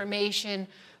gather information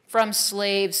from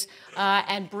slaves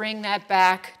and bring that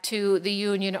back to the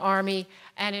Union Army.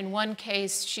 And in one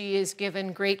case, she is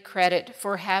given great credit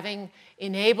for having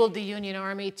enabled the Union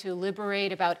Army to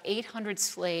liberate about 800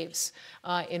 slaves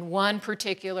in one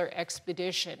particular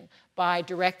expedition by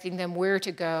directing them where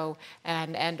to go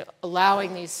and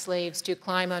allowing these slaves to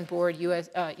climb on board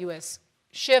U.S.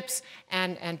 ships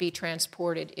and be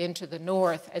transported into the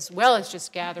North, as well as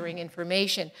just gathering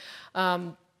information.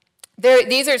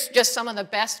 These are just some of the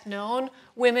best known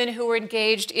women who were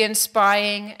engaged in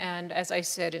spying, and as I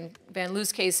said, in Van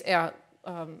Lew's case,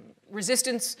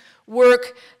 resistance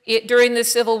work during the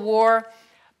Civil War.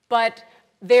 But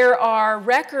there are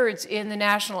records in the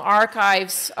National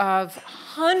Archives of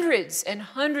hundreds and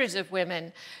hundreds of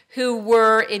women who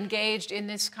were engaged in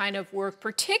this kind of work,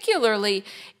 particularly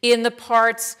in the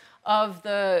parts of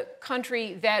the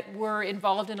country that were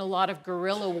involved in a lot of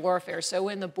guerrilla warfare. So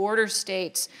in the border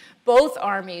states, both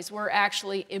armies were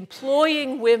actually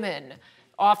employing women,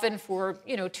 often for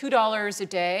 $2 a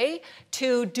day,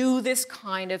 to do this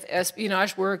kind of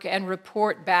espionage work and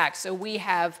report back. So we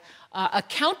have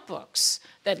account books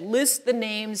that list the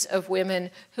names of women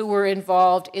who were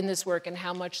involved in this work and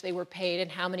how much they were paid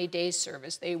and how many days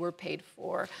service they were paid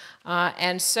for,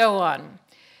 and so on.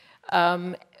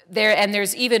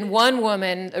 There's even one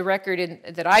woman, a record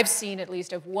that I've seen at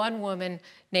least, of one woman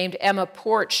named Emma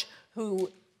Porch,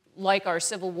 who, like our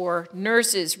Civil War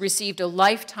nurses, received a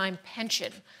lifetime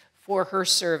pension for her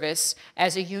service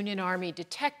as a Union Army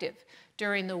detective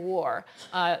during the war.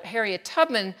 Harriet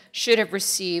Tubman should have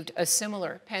received a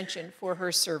similar pension for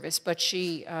her service, but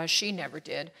she never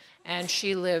did, and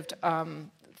she lived.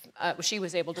 She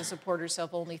was able to support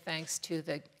herself only thanks to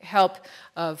the help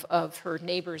of her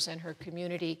neighbors and her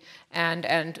community,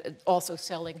 and also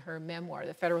selling her memoir.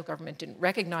 The federal government didn't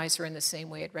recognize her in the same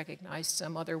way it recognized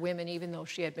some other women, even though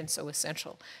she had been so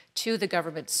essential to the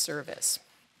government's service.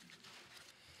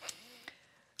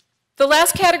 The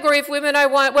last category of women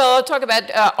I'll talk about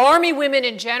Army women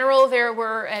in general. There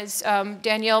were, as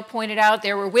Danielle pointed out,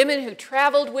 there were women who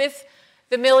traveled with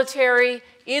the military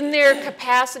in their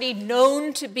capacity,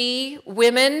 known to be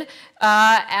women,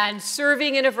 and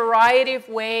serving in a variety of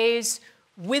ways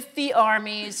with the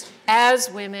armies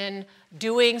as women,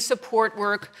 doing support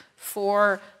work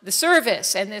for the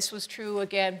service. And this was true,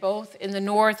 again, both in the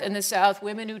North and the South,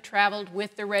 women who traveled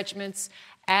with the regiments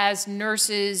as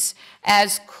nurses,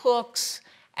 as cooks,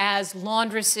 as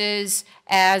laundresses,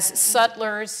 as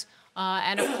sutlers.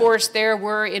 And of course, there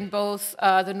were in both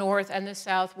the North and the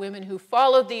South women who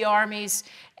followed the armies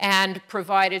and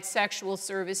provided sexual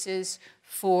services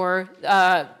for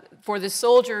the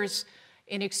soldiers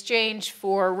in exchange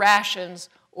for rations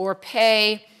or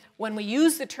pay. When we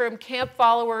use the term camp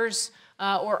followers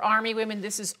or army women,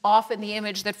 this is often the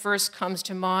image that first comes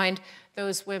to mind,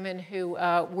 those women who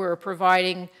were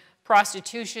providing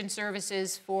prostitution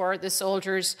services for the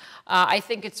soldiers. I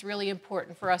think it's really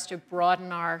important for us to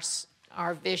broaden our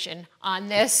vision on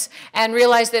this and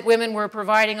realize that women were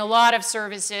providing a lot of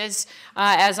services,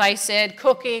 as I said,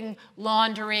 cooking,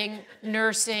 laundering,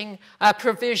 nursing,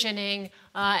 provisioning,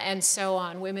 and so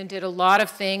on. Women did a lot of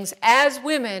things as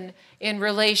women in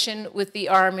relation with the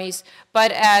armies,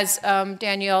 but as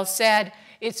Danielle said,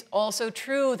 it's also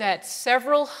true that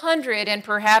several hundred and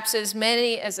perhaps as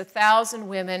many as 1,000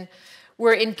 women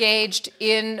were engaged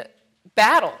in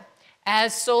battle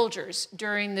as soldiers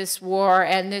during this war,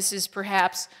 and this is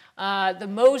perhaps the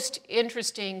most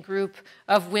interesting group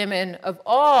of women of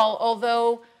all,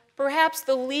 although perhaps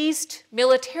the least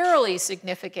militarily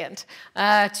significant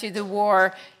to the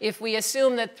war, if we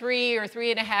assume that 3 or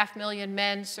 3.5 million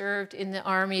men served in the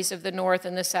armies of the North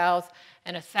and the South,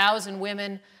 and 1,000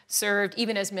 women served,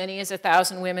 even as many as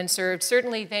 1,000 women served.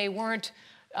 Certainly they weren't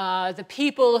the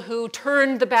people who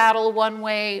turned the battle one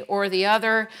way or the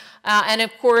other. And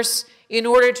of course, in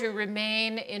order to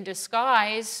remain in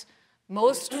disguise,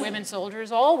 most women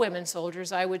soldiers, all women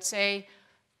soldiers, I would say,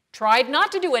 tried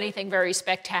not to do anything very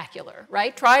spectacular,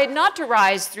 right? Tried not to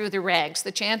rise through the ranks.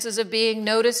 The chances of being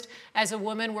noticed as a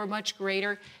woman were much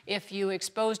greater if you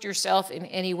exposed yourself in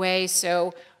any way.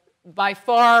 So by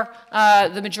far,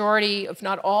 the majority, if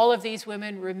not all of these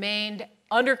women, remained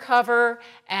undercover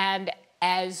and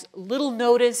as little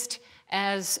noticed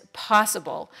as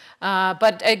possible.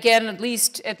 But again, at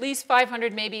least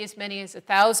 500, maybe as many as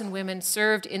 1,000 women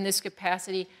served in this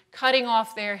capacity, cutting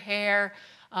off their hair,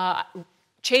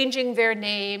 changing their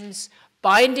names,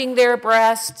 binding their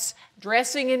breasts,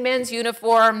 dressing in men's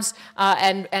uniforms,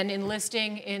 and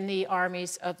enlisting in the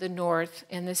armies of the North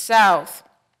and the South.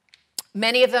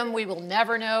 Many of them, we will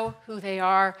never know who they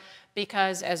are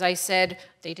because, as I said,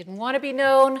 they didn't want to be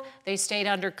known. They stayed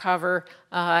undercover,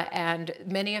 and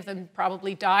many of them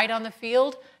probably died on the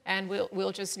field, and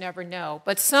we'll just never know.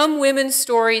 But some women's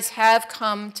stories have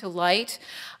come to light,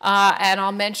 and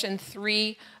I'll mention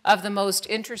 3 of the most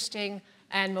interesting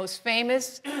and most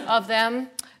famous of them.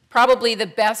 Probably the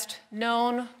best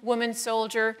known woman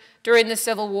soldier during the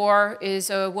Civil War is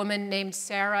a woman named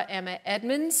Sarah Emma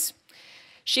Edmonds.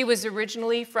 She was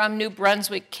originally from New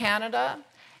Brunswick, Canada,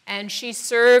 and she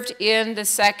served in the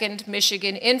 2nd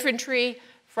Michigan Infantry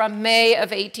from May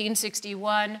of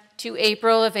 1861 to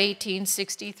April of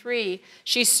 1863.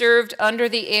 She served under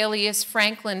the alias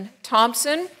Franklin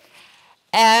Thompson,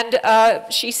 and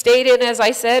she stayed in, as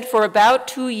I said, for about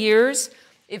 2 years.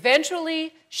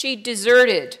 Eventually, she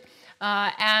deserted,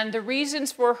 and the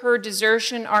reasons for her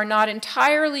desertion are not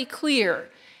entirely clear.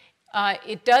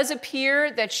 It does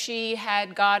appear that she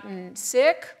had gotten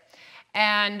sick,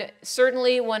 and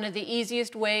certainly one of the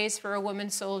easiest ways for a woman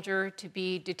soldier to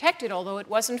be detected, although it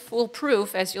wasn't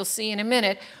foolproof, as you'll see in a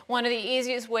minute, one of the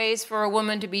easiest ways for a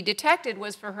woman to be detected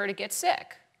was for her to get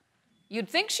sick. You'd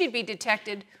think she'd be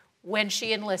detected when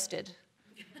she enlisted,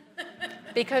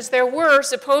 because there were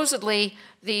supposedly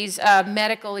these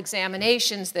medical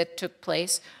examinations that took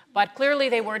place, but clearly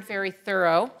they weren't very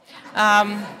thorough.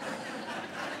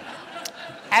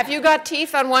 Have you got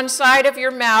teeth on one side of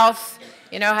your mouth?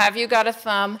 You know, have you got a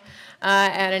thumb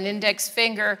and an index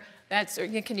finger?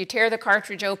 Can you tear the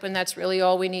cartridge open? That's really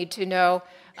all we need to know.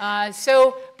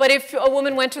 But if a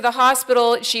woman went to the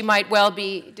hospital, she might well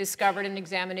be discovered. An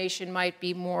examination might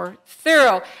be more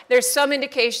thorough. There's some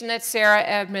indication that Sarah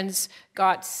Edmonds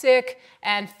got sick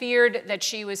and feared that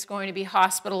she was going to be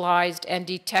hospitalized and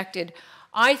detected.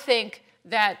 I think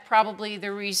that probably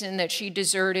the reason that she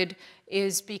deserted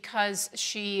is because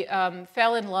she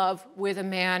fell in love with a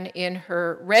man in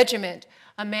her regiment,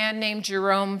 a man named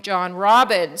Jerome John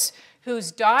Robbins,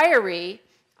 whose diary,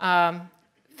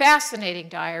 fascinating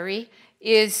diary,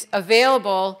 is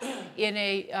available in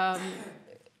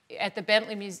at the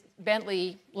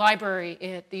Bentley Library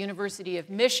at the University of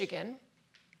Michigan.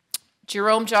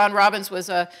 Jerome John Robbins was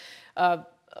a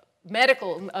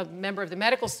member of the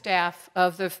medical staff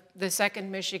of the 2nd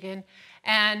Michigan,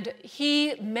 and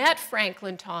he met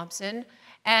Franklin Thompson,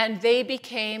 and they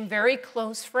became very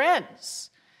close friends.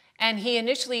 And he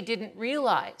initially didn't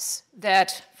realize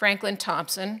that Franklin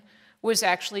Thompson was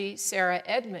actually Sarah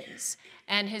Edmonds.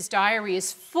 And his diary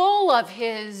is full of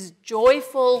his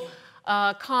joyful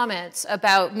comments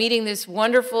about meeting this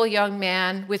wonderful young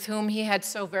man with whom he had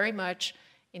so very much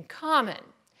in common.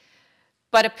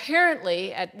 But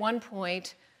apparently, at one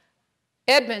point,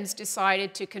 Edmonds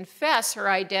decided to confess her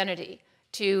identity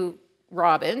to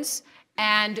Robbins,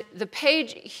 and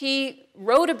he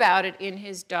wrote about it in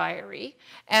his diary,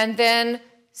 and then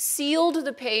sealed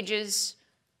the pages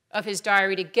of his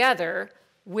diary together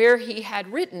where he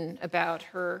had written about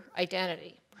her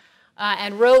identity,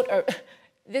 and wrote,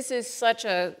 this is such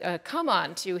a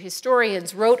come-on to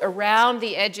historians, wrote around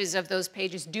the edges of those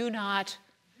pages, "Do not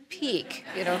peek,"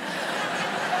 you know.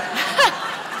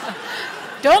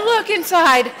 Don't look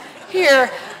inside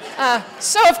here.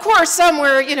 So, of course,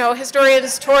 somewhere, you know,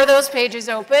 historians tore those pages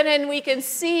open, and we can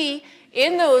see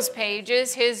in those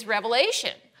pages his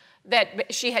revelation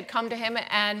that she had come to him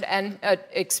and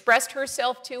expressed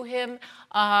herself to him,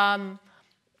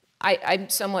 I'm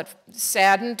somewhat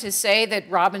saddened to say that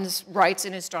Robbins writes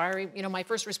in his diary, you know, my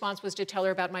first response was to tell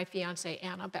her about my fiance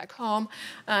Anna back home.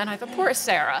 And I thought, poor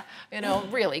Sarah, you know,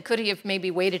 really, could he have maybe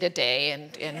waited a day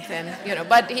and then, you know,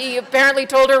 but he apparently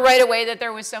told her right away that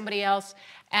there was somebody else.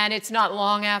 And it's not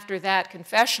long after that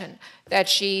confession that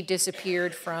she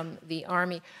disappeared from the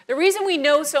Army. The reason we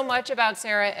know so much about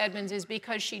Sarah Edmonds is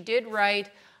because she did write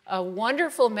a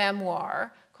wonderful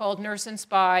memoir called Nurse and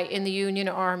Spy in the Union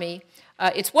Army.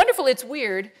 It's wonderful, it's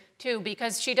weird, too,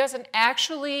 because she doesn't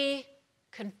actually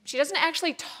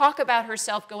talk about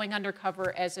herself going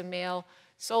undercover as a male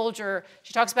soldier.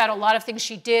 She talks about a lot of things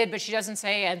she did, but she doesn't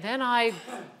say, and then I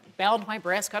bound my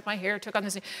breast, cut my hair, took on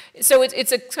this. So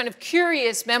it's a kind of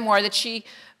curious memoir that she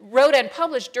wrote and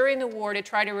published during the war to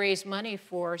try to raise money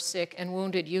for sick and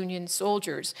wounded Union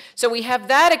soldiers. So we have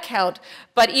that account,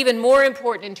 but even more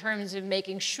important in terms of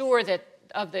making sure that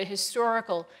of the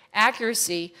historical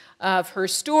accuracy of her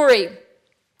story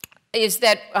is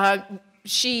that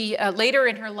she later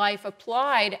in her life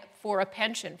applied for a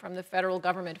pension from the federal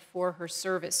government for her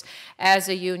service as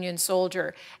a Union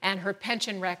soldier. And her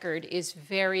pension record is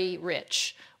very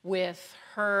rich with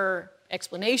her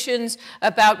explanations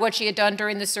about what she had done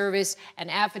during the service and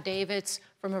affidavits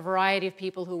from a variety of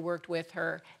people who worked with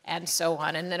her and so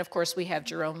on. And then, of course, we have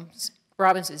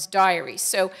Robbins's diary.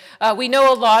 So we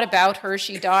know a lot about her.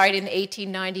 She died in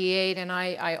 1898, and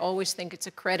I always think it's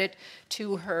a credit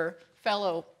to her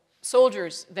fellow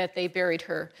soldiers that they buried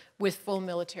her with full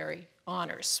military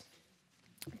honors.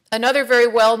 Another very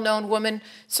well-known woman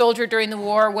soldier during the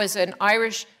war was an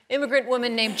Irish immigrant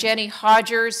woman named Jenny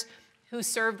Hodgers, who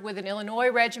served with an Illinois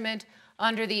regiment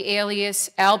under the alias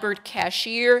Albert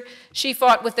Cashier. She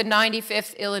fought with the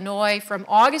 95th Illinois from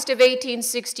August of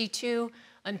 1862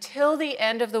 until the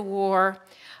end of the war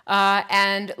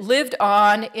and lived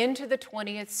on into the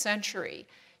 20th century.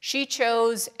 She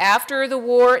chose after the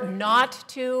war not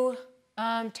to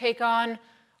take on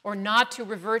or not to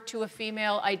revert to a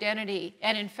female identity.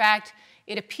 And in fact,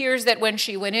 it appears that when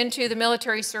she went into the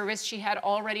military service, she had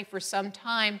already for some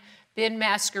time been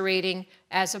masquerading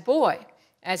as a boy,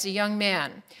 as a young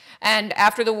man. And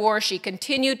after the war, she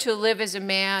continued to live as a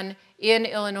man in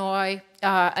Illinois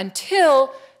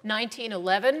until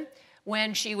 1911,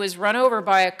 when she was run over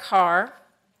by a car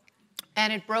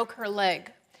and it broke her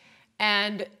leg.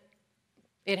 And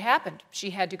it happened.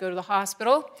 She had to go to the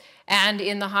hospital, and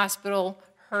in the hospital,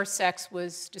 her sex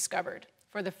was discovered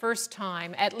for the first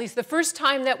time, at least the first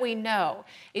time that we know.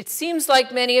 It seems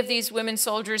like many of these women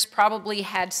soldiers probably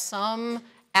had some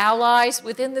allies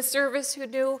within the service who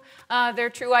knew their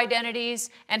true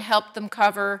identities and helped them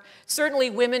cover.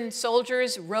 Certainly women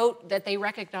soldiers wrote that they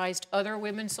recognized other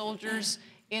women soldiers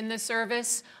in the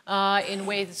service in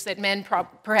ways that men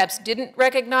perhaps didn't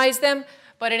recognize them.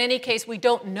 But in any case, we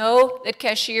don't know that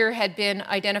Cashier had been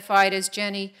identified as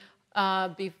Jenny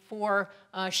before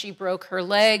she broke her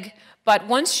leg. But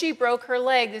once she broke her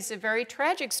leg, this is a very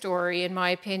tragic story, in my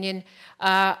opinion,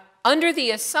 under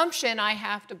the assumption, I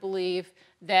have to believe,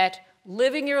 that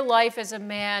living your life as a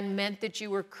man meant that you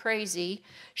were crazy.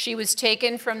 She was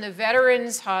taken from the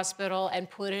Veterans Hospital and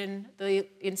put in the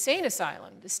insane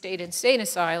asylum, the state insane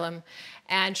asylum,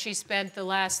 and she spent the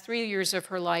last 3 years of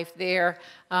her life there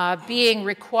being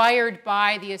required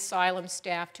by the asylum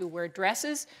staff to wear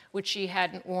dresses, which she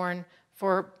hadn't worn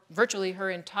for virtually her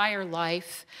entire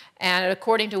life, and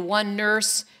according to one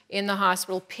nurse in the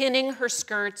hospital, pinning her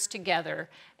skirts together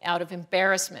out of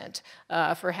embarrassment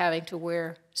for having to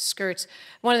wear skirts.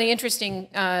 One of the interesting,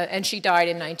 and she died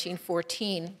in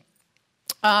 1914.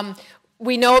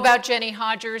 We know about Jenny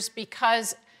Hodgers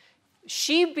because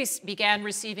she began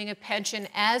receiving a pension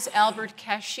as Albert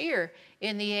Cashier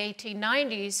in the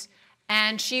 1890s,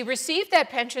 and she received that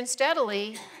pension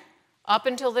steadily up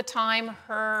until the time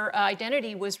her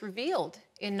identity was revealed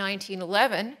in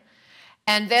 1911.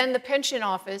 And then the pension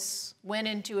office went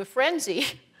into a frenzy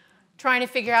trying to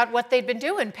figure out what they'd been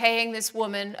doing, paying this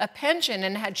woman a pension.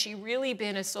 And had she really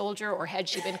been a soldier, or had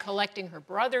she been collecting her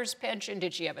brother's pension?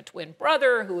 Did she have a twin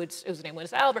brother whose name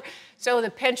was Albert? So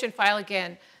the pension file,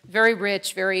 again, very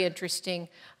rich, very interesting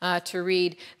to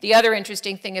read. The other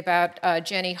interesting thing about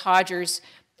Jenny Hodgers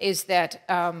is that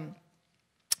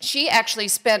she actually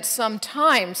spent some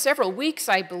time, several weeks,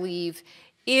 I believe,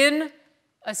 in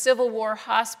a Civil War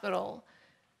hospital,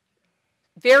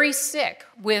 very sick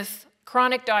with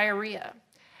chronic diarrhea,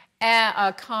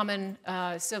 a common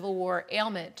Civil War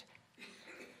ailment,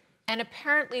 and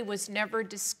apparently was never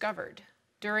discovered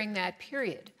during that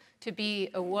period to be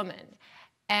a woman.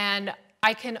 And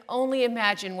I can only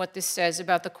imagine what this says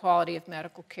about the quality of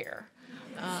medical care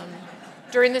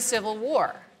during the Civil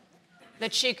War.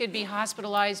 that she could be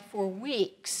hospitalized for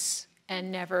weeks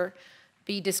and never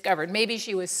be discovered. Maybe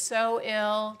she was so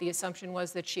ill, the assumption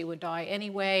was that she would die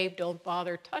anyway. Don't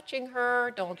bother touching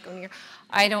her, don't go near.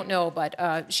 I don't know,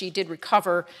 but she did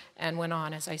recover and went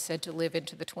on, as I said, to live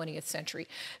into the 20th century.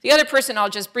 The other person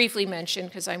I'll just briefly mention,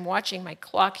 because I'm watching my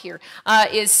clock here,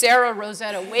 is Sarah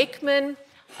Rosetta Wakeman.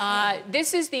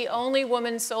 This is the only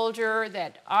woman soldier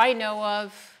that I know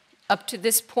of up to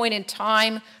this point in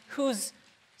time whose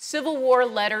Civil War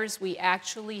letters we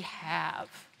actually have.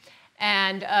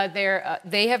 And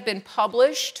they have been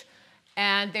published,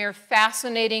 and they're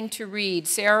fascinating to read.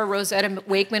 Sarah Rosetta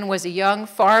Wakeman was a young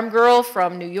farm girl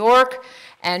from New York,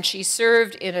 and she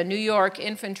served in a New York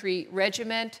infantry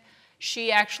regiment.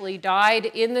 She actually died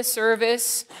in the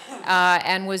service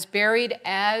and was buried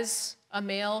as a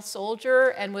male soldier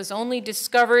and was only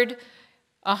discovered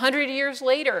 100 years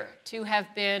later to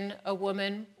have been a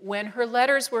woman when her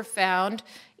letters were found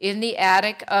in the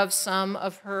attic of some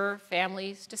of her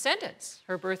family's descendants,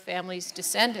 her birth family's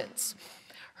descendants.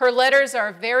 Her letters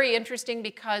are very interesting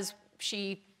because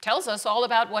she tells us all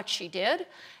about what she did,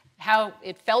 how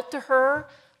it felt to her,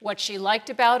 what she liked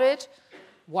about it,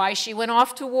 why she went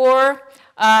off to war.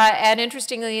 And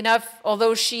interestingly enough,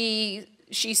 although she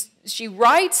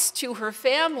writes to her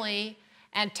family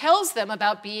and tells them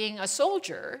about being a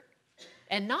soldier,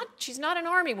 and she's not an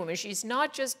army woman. She's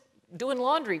not just doing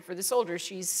laundry for the soldiers.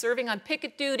 She's serving on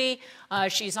picket duty.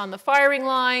 She's on the firing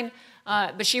line.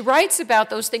 But she writes about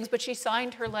those things, but she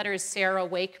signed her letters Sarah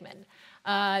Wakeman,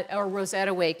 or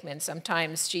Rosetta Wakeman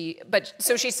sometimes.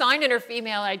 So she signed in her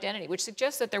female identity, which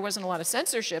suggests that there wasn't a lot of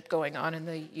censorship going on in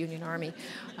the Union Army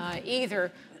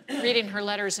either, reading her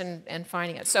letters and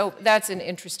finding it. So that's an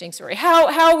interesting story.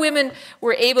 How women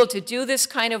were able to do this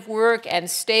kind of work and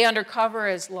stay undercover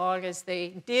as long as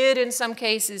they did in some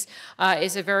cases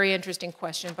is a very interesting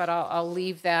question, but I'll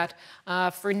leave that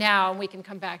for now, and we can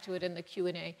come back to it in the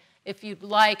Q&A if you'd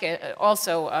like,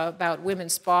 also about women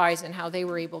spies and how they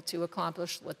were able to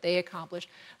accomplish what they accomplished.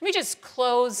 Let me just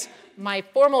close my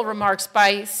formal remarks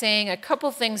by saying a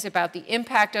couple things about the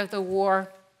impact of the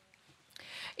war.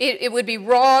 It would be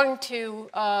wrong to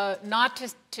not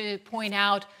to point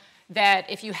out that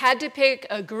if you had to pick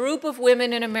a group of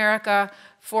women in America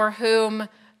for whom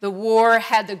the war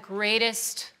had the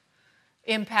greatest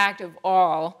impact of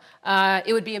all,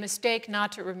 it would be a mistake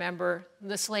not to remember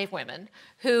the slave women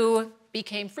who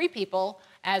became free people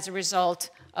as a result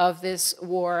of this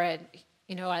war. And,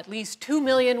 you know, at least 2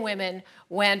 million women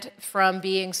went from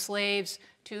being slaves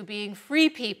to being free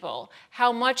people.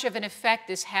 How much of an effect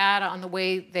this had on the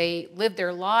way they lived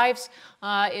their lives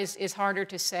is harder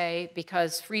to say,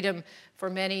 because freedom for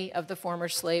many of the former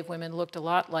slave women looked a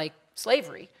lot like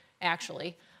slavery,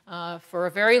 actually, for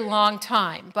a very long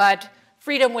time. But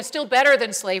freedom was still better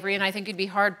than slavery, and I think you'd be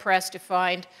hard-pressed to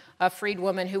find a freed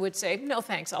woman who would say, no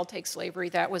thanks, I'll take slavery,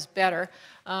 that was better.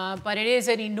 But it is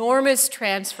an enormous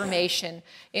transformation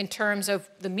in terms of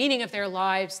the meaning of their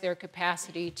lives, their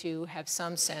capacity to have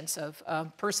some sense of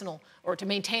personal, or to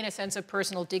maintain a sense of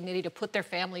personal dignity, to put their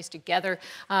families together,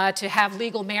 to have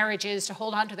legal marriages, to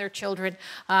hold on to their children,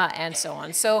 and so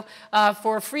on. So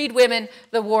for freed women,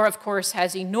 the war, of course,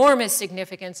 has enormous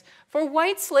significance. For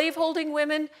white slaveholding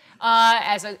women,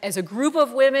 as a group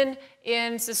of women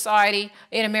in society,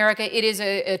 in America, it is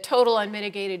a total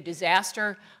unmitigated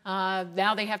disaster.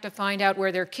 Now they have to find out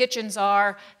where their kitchens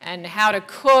are and how to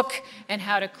cook and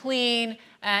how to clean.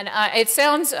 And it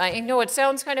sounds, I know it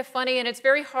sounds kind of funny, and it's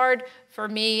very hard for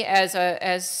me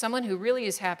as someone who really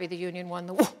is happy the Union won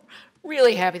the war.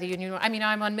 Really happy the Union won. I mean,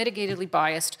 I'm unmitigatedly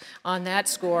biased on that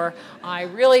score. I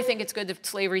really think it's good that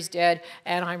slavery's dead,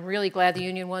 and I'm really glad the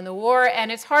Union won the war.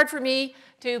 And it's hard for me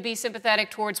to be sympathetic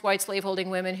towards white slaveholding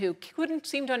women who couldn't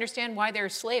seem to understand why their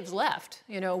slaves left.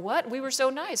 You know, what? We were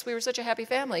so nice. We were such a happy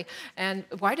family. And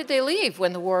why did they leave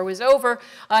when the war was over?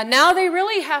 Now they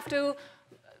really have to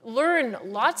learn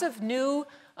lots of new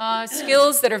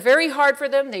skills that are very hard for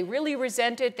them. They really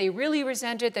resent it. They really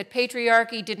resented that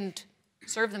patriarchy didn't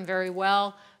serve them very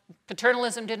well.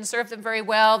 Paternalism didn't serve them very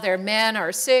well. Their men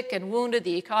are sick and wounded.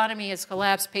 The economy has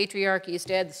collapsed. Patriarchy is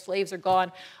dead. The slaves are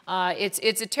gone.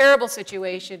 It's a terrible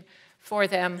situation for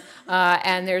them.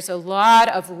 And there's a lot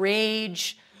of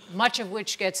rage, much of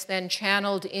which gets then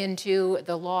channeled into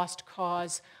the lost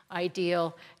cause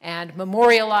ideal and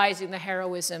memorializing the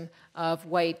heroism of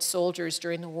white soldiers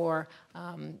during the war.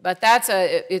 But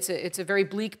it's a very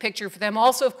bleak picture for them.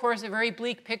 Also, of course, a very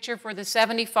bleak picture for the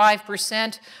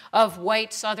 75% of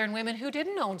white Southern women who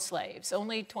didn't own slaves.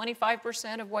 Only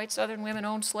 25% of white Southern women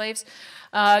owned slaves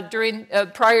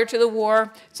prior to the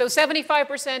war. So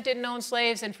 75% didn't own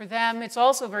slaves, and for them, it's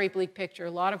also a very bleak picture.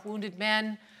 A lot of wounded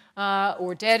men,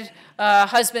 or dead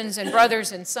husbands and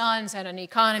brothers and sons, and an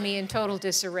economy in total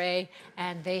disarray,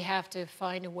 and they have to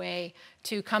find a way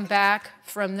to come back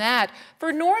from that.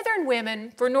 For Northern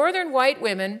women, for Northern white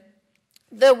women,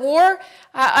 the war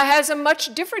has a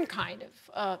much different kind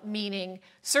of meaning.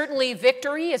 Certainly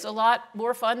victory is a lot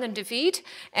more fun than defeat,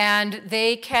 and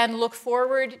they can look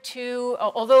forward to,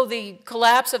 although the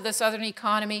collapse of the Southern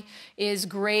economy is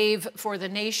grave for the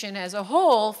nation as a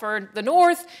whole, for the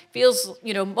North feels,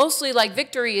 mostly like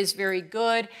victory is very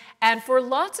good. And for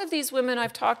lots of these women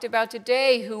I've talked about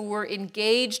today who were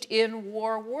engaged in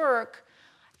war work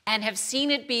and have seen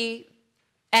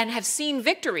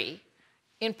victory,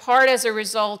 in part as a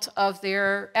result of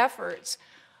their efforts,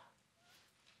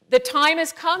 the time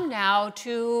has come now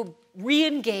to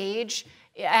re-engage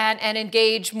and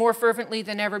engage more fervently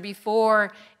than ever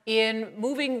before in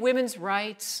moving women's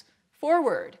rights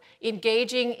forward,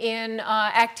 engaging in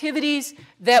activities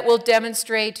that will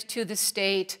demonstrate to the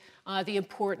state the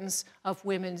importance of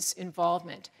women's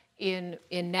involvement in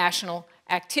national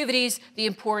activities, the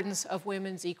importance of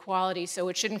women's equality. So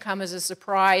it shouldn't come as a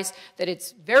surprise that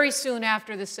it's very soon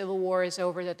after the Civil War is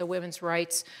over that the women's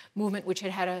rights movement, which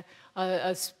had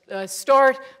a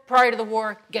start prior to the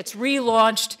war, gets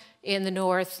relaunched in the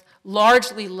North,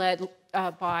 largely led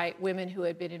by women who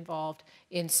had been involved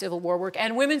in Civil War work.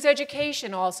 And women's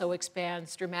education also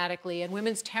expands dramatically, and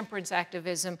women's temperance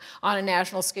activism on a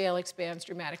national scale expands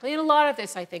dramatically. And a lot of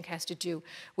this, I think, has to do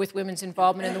with women's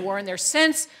involvement in the war and their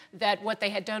sense that what they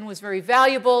had done was very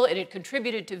valuable, and it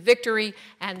contributed to victory,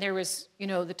 and there was,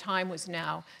 the time was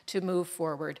now to move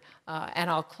forward. And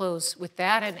I'll close with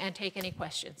that and take any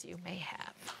questions you may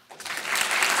have.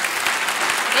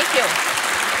 Thank you.